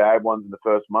or three bad ones in the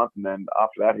first month, and then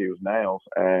after that, he was nails.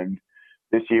 And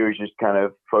this year, he's just kind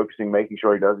of focusing, making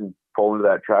sure he doesn't fall into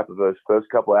that trap of those first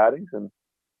couple outings, and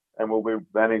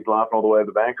he's laughing all the way to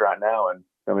the bank right now. And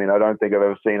I mean, I don't think I've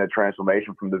ever seen a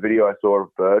transformation from the video I saw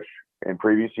of Birch in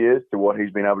previous years to what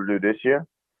he's been able to do this year.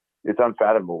 It's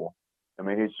unfathomable. I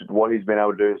mean, what he's been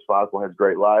able to do. His fastball has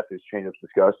great life. His changeup's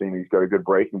disgusting. He's got a good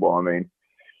breaking ball. I mean,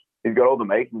 he's got all the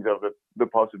makings of the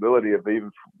possibility of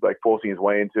even like forcing his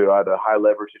way into either high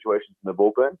leverage situations in the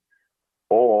bullpen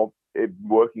or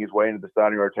working his way into the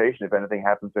starting rotation if anything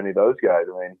happens to any of those guys.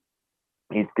 I mean,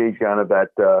 he's kind of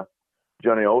that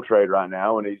Johnny Alltrade right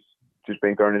now, and he's just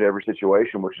being thrown into every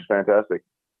situation, which is fantastic.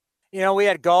 You know, we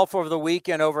had golf over the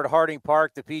weekend over at Harding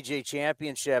Park, the PGA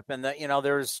Championship, and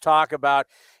there was talk about,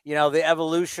 the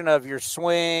evolution of your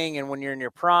swing and when you're in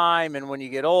your prime and when you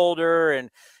get older and,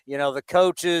 the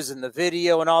coaches and the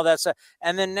video and all that stuff.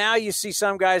 And then now you see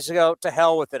some guys go, to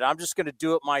hell with it. I'm just going to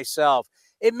do it myself.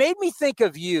 It made me think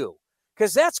of you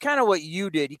because that's kind of what you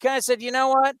did. You kind of said, you know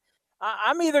what?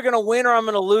 I'm either going to win or I'm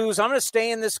going to lose. I'm going to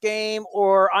stay in this game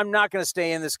or I'm not going to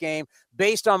stay in this game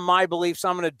based on my beliefs.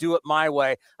 I'm going to do it my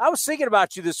way. I was thinking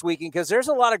about you this weekend because there's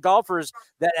a lot of golfers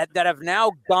that have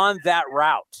now gone that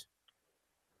route.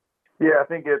 Yeah, I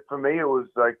think for me, it was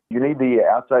like you need the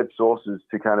outside sources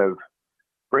to kind of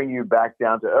bring you back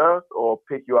down to earth or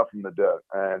pick you up from the dirt.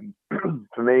 And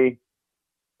for me,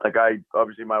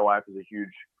 obviously my wife is a huge,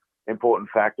 important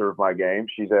factor of my game.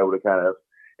 She's able to kind of,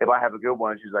 if I have a good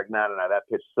one, she's like, no, that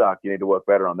pitch sucked. You need to work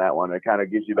better on that one. It kind of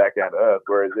gives you back down to earth.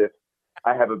 Whereas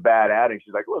I have a bad outing,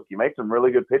 she's like, look, you make some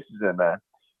really good pitches in there.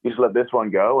 You just let this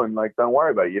one go and like, don't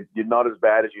worry about it. You're not as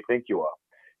bad as you think you are.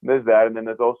 And there's that. And then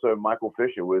there's also Michael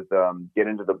Fisher with Get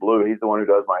Into the Blue. He's the one who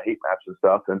does my heat maps and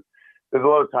stuff. And there's a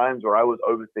lot of times where I was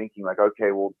overthinking, like,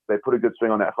 okay, well, they put a good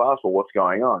swing on that fastball. What's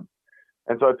going on?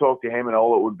 And so I talked to him, and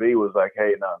all it would be was like,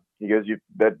 hey, no. He goes,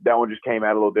 that one just came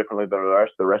out a little differently than the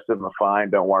rest. The rest of them are fine.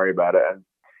 Don't worry about it. And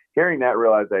hearing that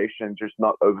realization, just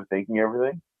not overthinking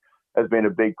everything, has been a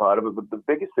big part of it. But the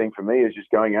biggest thing for me is just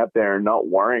going out there and not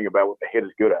worrying about what the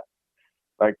hitter's good at.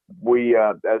 Like we,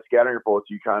 as scouting reports,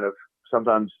 you kind of,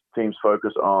 sometimes teams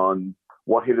focus on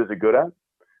what hitters are good at,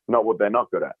 not what they're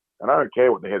not good at. And I don't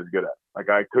care what the hitter's good at. Like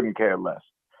I couldn't care less.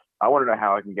 I want to know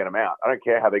how I can get them out. I don't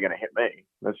care how they're going to hit me.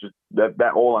 That's just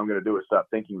that all I'm going to do is start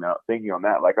thinking on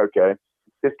that. Like, okay,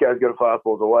 this guy's good at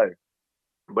fastballs away,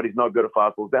 but he's not good at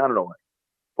fastballs down and away.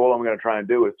 All I'm going to try and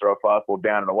do is throw a fastball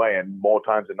down and away. And more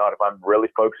times than not, if I'm really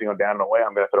focusing on down and away,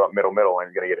 I'm going to throw it middle, and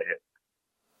he's going to get a hit.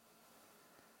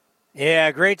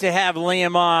 Yeah, great to have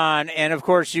Liam on. And, of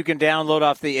course, you can download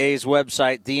off the A's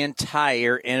website the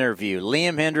entire interview.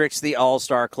 Liam Hendriks, the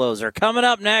all-star closer. Coming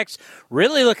up next,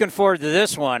 really looking forward to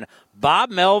this one, Bob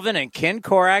Melvin and Ken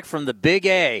Korach from the Big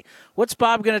A. What's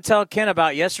Bob going to tell Ken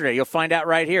about yesterday? You'll find out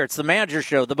right here. It's the Manager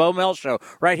Show, the Bo Mel Show,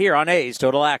 right here on A's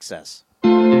Total Access.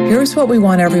 Here's what we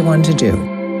want everyone to do.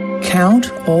 Count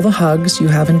all the hugs you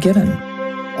haven't given,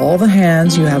 all the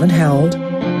hands you haven't held,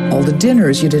 all the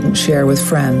dinners you didn't share with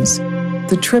friends,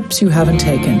 the trips you haven't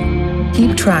taken.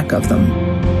 Keep track of them.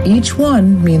 Each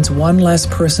one means one less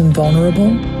person vulnerable,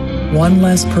 one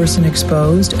less person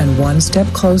exposed, and one step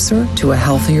closer to a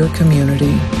healthier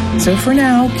community. So for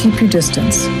now, keep your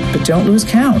distance, but don't lose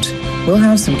count. We'll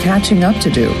have some catching up to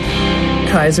do.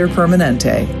 Kaiser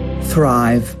Permanente.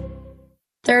 Thrive.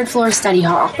 Third floor study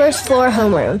hall. First floor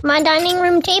homeroom. My dining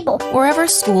room table. Wherever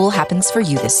school happens for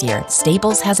you this year,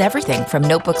 Staples has everything from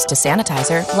notebooks to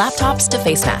sanitizer, laptops to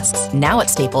face masks. Now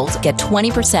at Staples, get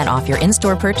 20% off your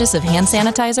in-store purchase of hand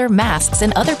sanitizer, masks,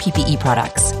 and other PPE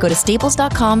products. Go to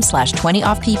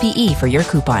staples.com/20off-PPE for your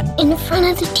coupon. In front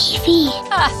of the TV.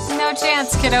 No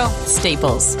chance, kiddo.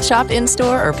 Staples. Shop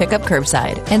in-store or pick up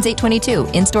curbside. Ends 8/22.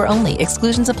 In-store only.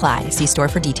 Exclusions apply. See store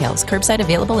for details. Curbside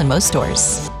available in most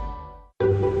stores.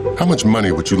 How much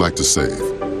money would you like to save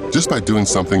just by doing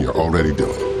something you're already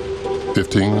doing?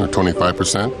 15 or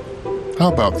 25%?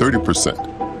 How about 30%?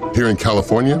 Here in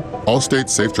California, Allstate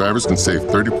safe drivers can save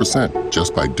 30%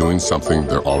 just by doing something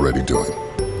they're already doing.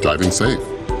 Driving safe.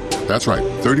 That's right,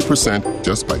 30%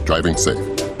 just by driving safe.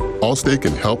 Allstate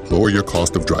can help lower your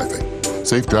cost of driving.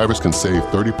 Safe drivers can save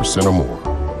 30% or more.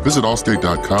 Visit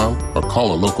allstate.com or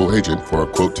call a local agent for a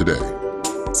quote today.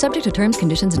 Subject to terms,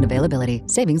 conditions, and availability.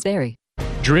 Savings vary.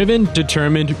 Driven,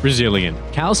 determined, resilient.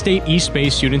 Cal State East Bay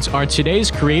students are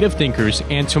today's creative thinkers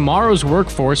and tomorrow's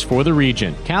workforce for the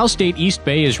region. Cal State East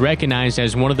Bay is recognized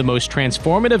as one of the most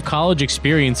transformative college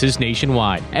experiences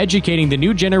nationwide, educating the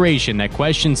new generation that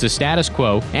questions the status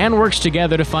quo and works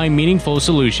together to find meaningful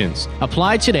solutions.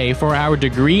 Apply today for our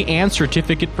degree and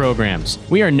certificate programs.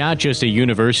 We are not just a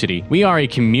university, we are a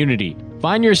community.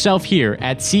 Find yourself here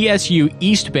at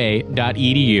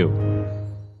csueastbay.edu.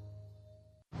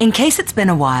 In case it's been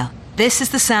a while, this is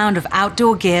the sound of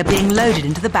outdoor gear being loaded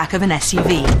into the back of an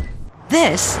SUV.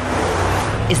 This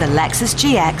is a Lexus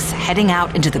GX heading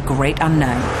out into the great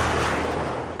unknown.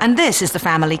 And this is the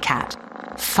family cat,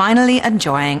 finally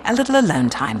enjoying a little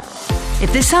alone time.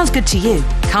 If this sounds good to you,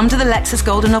 come to the Lexus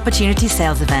Golden Opportunity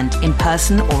Sales event in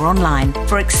person or online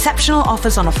for exceptional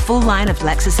offers on a full line of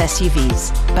Lexus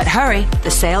SUVs. But hurry,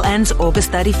 the sale ends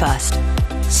August 31st.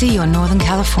 See your Northern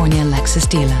California Lexus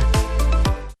dealer.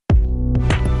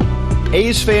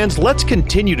 A's fans, let's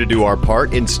continue to do our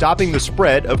part in stopping the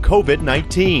spread of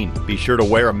COVID-19. Be sure to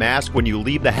wear a mask when you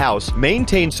leave the house,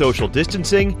 maintain social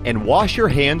distancing, and wash your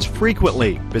hands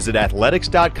frequently. Visit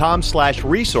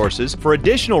athletics.com/resources for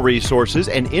additional resources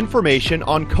and information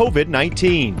on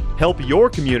COVID-19. Help your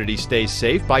community stay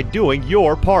safe by doing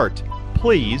your part.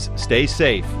 Please stay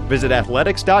safe. Visit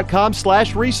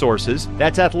athletics.com/resources.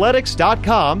 That's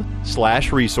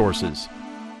athletics.com/resources.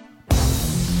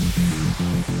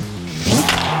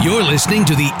 You're listening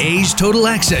to the A's Total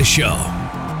Access Show.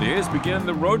 The A's begin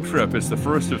the road trip. It's the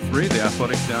first of three. The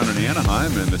Athletics down in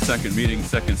Anaheim, and the second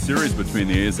series between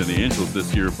the A's and the Angels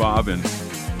this year, Bob. And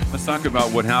let's talk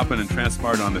about what happened and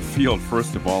transpired on the field,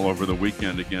 first of all, over the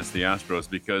weekend against the Astros,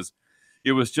 because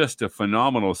it was just a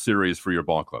phenomenal series for your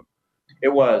ball club.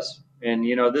 It was. And,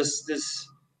 you know, this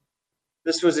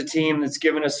was a team that's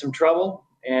given us some trouble.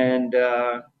 And,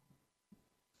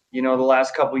 you know, the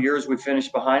last couple of years we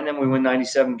finished behind them. We win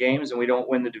 97 games and we don't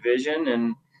win the division.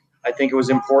 And I think it was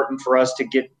important for us to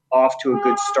get off to a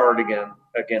good start again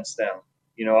against them.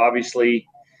 Obviously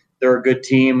they're a good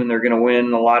team and they're going to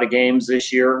win a lot of games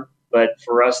this year. But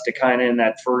for us to kind of in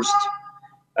that first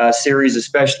series,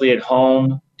 especially at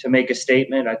home, to make a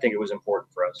statement, I think it was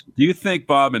important for us. Do you think,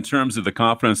 Bob, in terms of the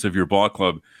confidence of your ball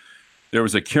club, there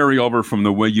was a carryover from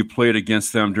the way you played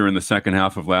against them during the second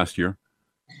half of last year?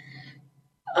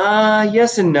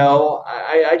 Yes and no.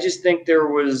 I just think there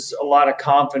was a lot of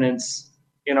confidence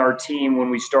in our team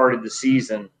when we started the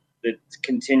season that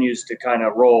continues to kind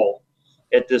of roll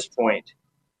at this point.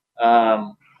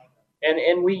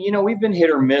 And we've been hit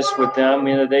or miss with them.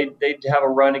 They'd have a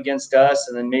run against us,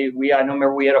 and then I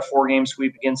remember we had a 4-game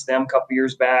sweep against them a couple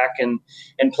years back, and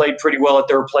played pretty well at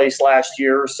their place last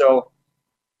year. So,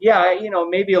 yeah,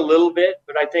 maybe a little bit,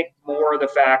 but I think more the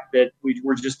fact that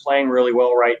we're just playing really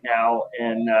well right now,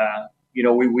 and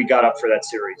we got up for that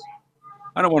series.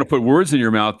 I don't want to put words in your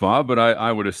mouth, Bob, but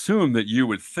I would assume that you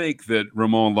would think that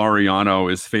Ramon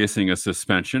Laureano is facing a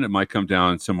suspension. It might come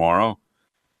down tomorrow.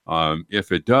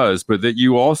 If it does, but that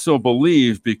you also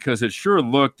believe, because it sure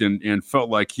looked and felt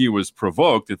like he was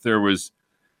provoked, that there was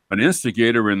an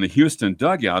instigator in the Houston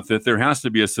dugout, that there has to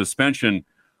be a suspension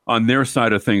on their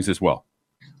side of things as well.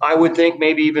 I would think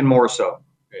maybe even more so,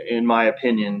 in my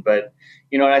opinion. But,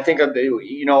 and I think, I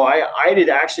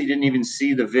didn't even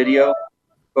see the video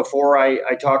before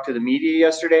I talked to the media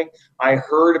yesterday. I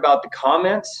heard about the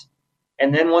comments.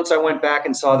 And then once I went back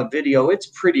and saw the video, it's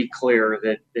pretty clear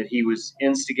that he was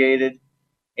instigated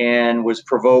and was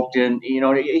provoked. And,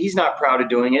 he's not proud of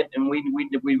doing it. And we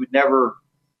would never,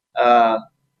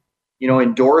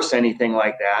 endorse anything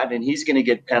like that. And he's going to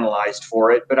get penalized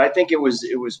for it. But I think it was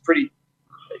pretty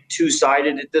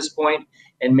two-sided at this point,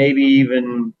 and maybe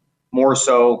even more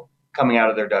so coming out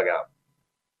of their dugout.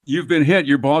 You've been hit.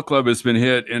 Your ball club has been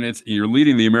hit, and you're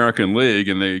leading the American League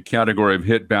in the category of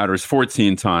hit batters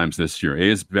 14 times this year.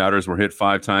 A's batters were hit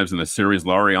 5 times in the series.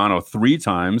 Laureano 3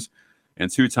 times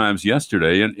and 2 times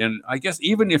yesterday. And I guess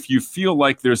even if you feel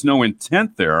like there's no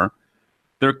intent there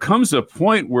comes a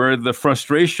point where the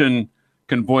frustration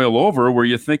can boil over, where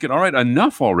you're thinking, all right,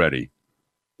 enough already.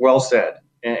 Well said.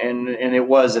 And it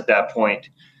was at that point.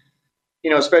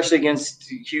 Especially against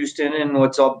Houston and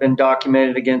what's all been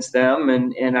documented against them.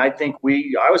 And I think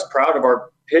I was proud of our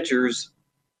pitchers,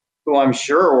 who I'm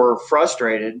sure were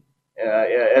frustrated,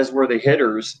 as were the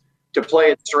hitters, to play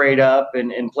it straight up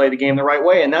and play the game the right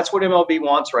way. And that's what MLB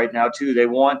wants right now, too. They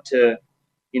want to,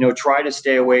 try to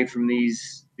stay away from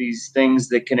these things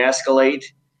that can escalate.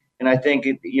 And I think,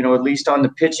 at least on the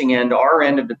pitching end, our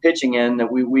end of the pitching end,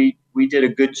 that we did a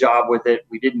good job with it.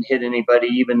 We didn't hit anybody,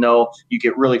 even though you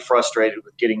get really frustrated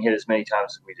with getting hit as many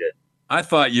times as we did. I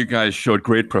thought you guys showed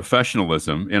great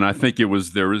professionalism, and I think there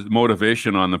was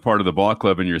motivation on the part of the ball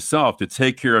club and yourself to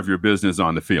take care of your business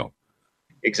on the field.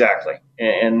 Exactly.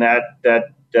 And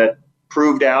that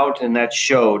proved out, and that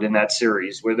showed in that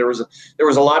series, where there was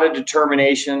a lot of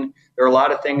determination. There were a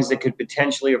lot of things that could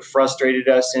potentially have frustrated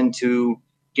us into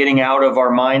getting out of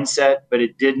our mindset, but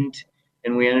it didn't.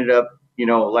 And we ended up,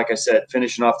 like I said,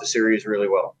 finishing off the series really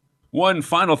well. One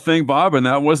final thing, Bob, and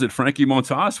that was that Frankie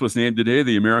Montas was named today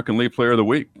the American League Player of the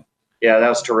Week. Yeah, that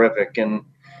was terrific. And,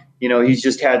 he's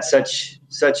just had such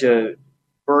a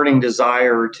burning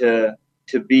desire to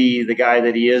be the guy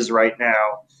that he is right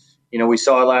now. We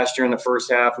saw it last year in the first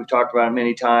half. We've talked about it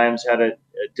many times, had a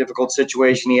difficult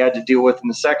situation he had to deal with in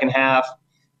the second half,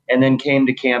 and then came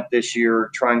to camp this year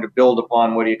trying to build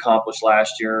upon what he accomplished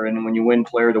last year. And when you win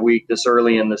Player of the Week this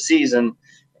early in the season,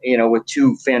 with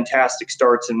 2 fantastic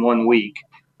starts in 1 week,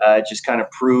 it just kind of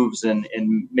proves and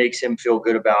makes him feel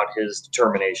good about his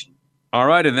determination. All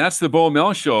right, and that's the Bo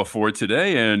Mel Show for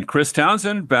today. And Chris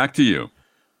Townsend, back to you.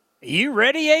 You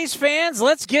ready, A's fans?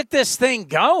 Let's get this thing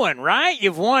going, right?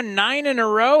 You've won 9 in a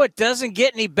row. It doesn't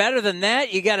get any better than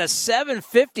that. You got a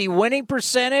 .750 winning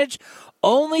percentage.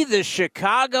 Only the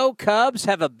Chicago Cubs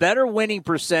have a better winning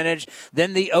percentage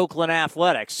than the Oakland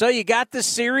Athletics. So you got this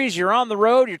series. You're on the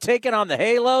road. You're taking on the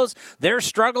Halos. They're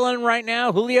struggling right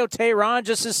now. Julio Teheran,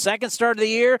 just his second start of the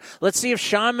year. Let's see if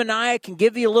Sean Manaea can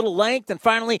give you a little length, and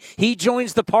finally he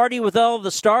joins the party with all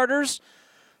the starters.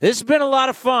 This has been a lot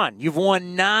of fun. You've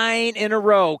won 9 in a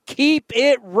row. Keep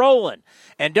it rolling.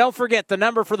 And don't forget, the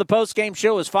number for the post-game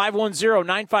show is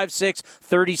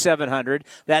 510-956-3700.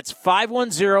 That's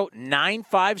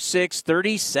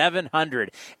 510-956-3700.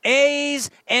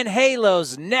 A's and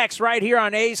Halos next right here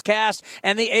on A's Cast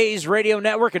and the A's Radio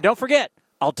Network. And don't forget,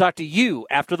 I'll talk to you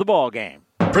after the ball game.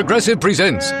 Progressive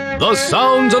presents The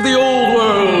Sounds of the Old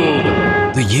World.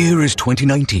 The year is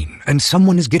 2019, and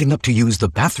someone is getting up to use the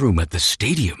bathroom at the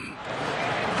stadium.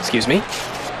 Excuse me?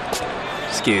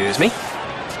 Excuse me?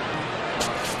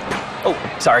 Oh,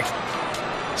 sorry.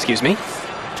 Excuse me.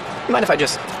 Mind if I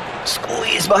just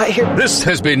squeeze by here? This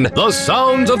has been The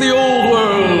Sounds of the Old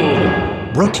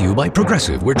World. Brought to you by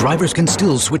Progressive, where drivers can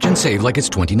still switch and save like it's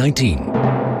 2019.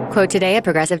 Quote today at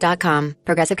Progressive.com.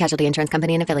 Progressive Casualty Insurance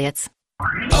Company and Affiliates.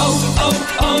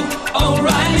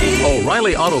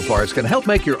 O'Reilly Auto Parts can help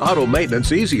make your auto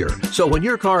maintenance easier. So when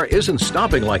your car isn't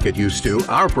stopping like it used to,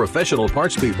 our professional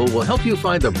parts people will help you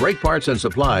find the brake parts and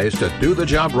supplies to do the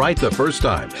job right the first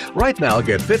time. Right now,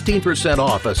 get 15%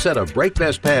 off a set of brake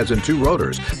vest pads and 2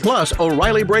 rotors, plus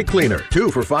O'Reilly Brake Cleaner,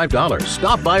 2 for $5.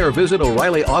 Stop by or visit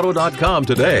O'ReillyAuto.com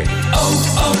today.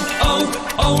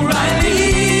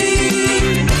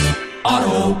 O'Reilly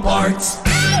Auto Parts.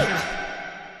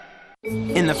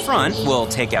 In the front, we'll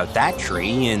take out that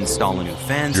tree, install a new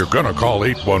fence. You're gonna call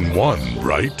 811,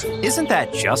 right? Isn't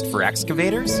that just for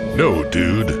excavators? No,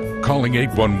 dude. Calling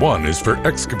 811 is for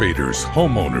excavators,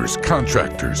 homeowners,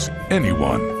 contractors,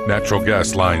 anyone. Natural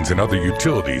gas lines and other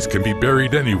utilities can be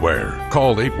buried anywhere.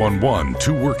 Call 811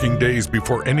 2 working days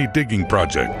before any digging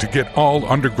project to get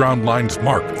all underground lines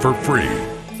marked for free.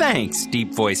 Thanks,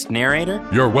 deep-voiced narrator.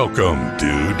 You're welcome,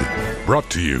 dude. Brought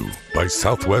to you by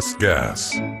Southwest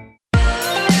Gas.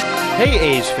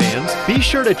 Hey A's fans, be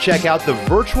sure to check out the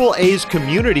virtual A's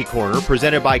Community Corner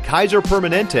presented by Kaiser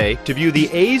Permanente to view the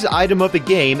A's item of the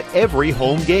game every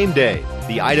home game day.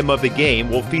 The item of the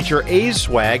game will feature A's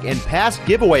swag and past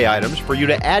giveaway items for you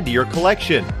to add to your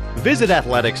collection. Visit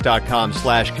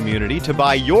athletics.com/community to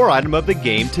buy your item of the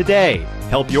game today.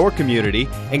 Help your community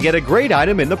and get a great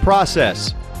item in the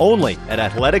process. Only at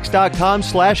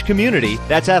athletics.com/community.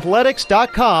 That's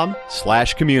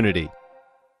athletics.com/community.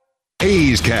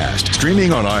 A's Cast,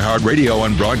 streaming on iHeartRadio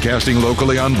and broadcasting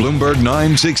locally on Bloomberg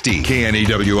 960,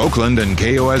 KNEW Oakland, and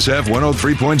KOSF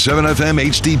 103.7 FM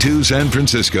HD2 San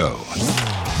Francisco.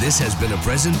 This has been a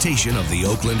presentation of the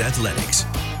Oakland Athletics.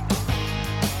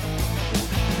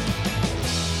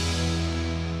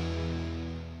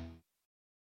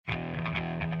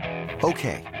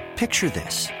 Okay, picture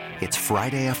this. It's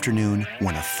Friday afternoon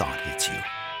when a thought hits you.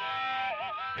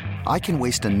 I can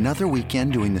waste another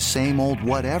weekend doing the same old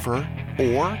whatever,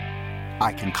 or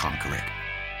I can conquer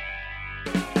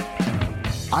it.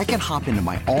 I can hop into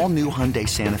my all-new Hyundai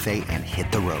Santa Fe and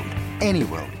hit the road. Any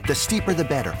road. The steeper, the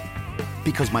better.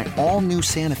 Because my all-new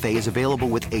Santa Fe is available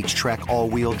with H-Track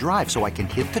all-wheel drive, so I can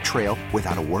hit the trail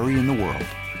without a worry in the world.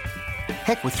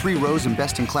 Heck, with 3 rows and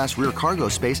best-in-class rear cargo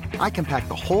space, I can pack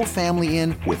the whole family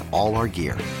in with all our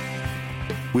gear.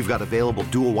 We've got available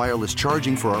dual wireless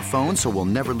charging for our phones, so we'll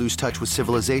never lose touch with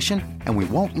civilization, and we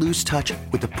won't lose touch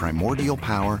with the primordial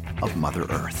power of Mother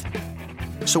Earth.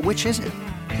 So which is it?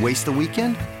 Waste the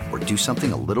weekend or do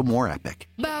something a little more epic?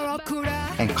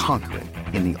 And conquer it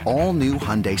in the all-new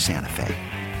Hyundai Santa Fe.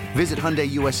 Visit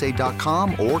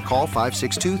HyundaiUSA.com or call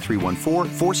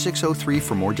 562-314-4603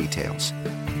 for more details.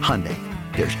 Hyundai,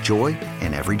 there's joy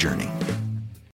in every journey.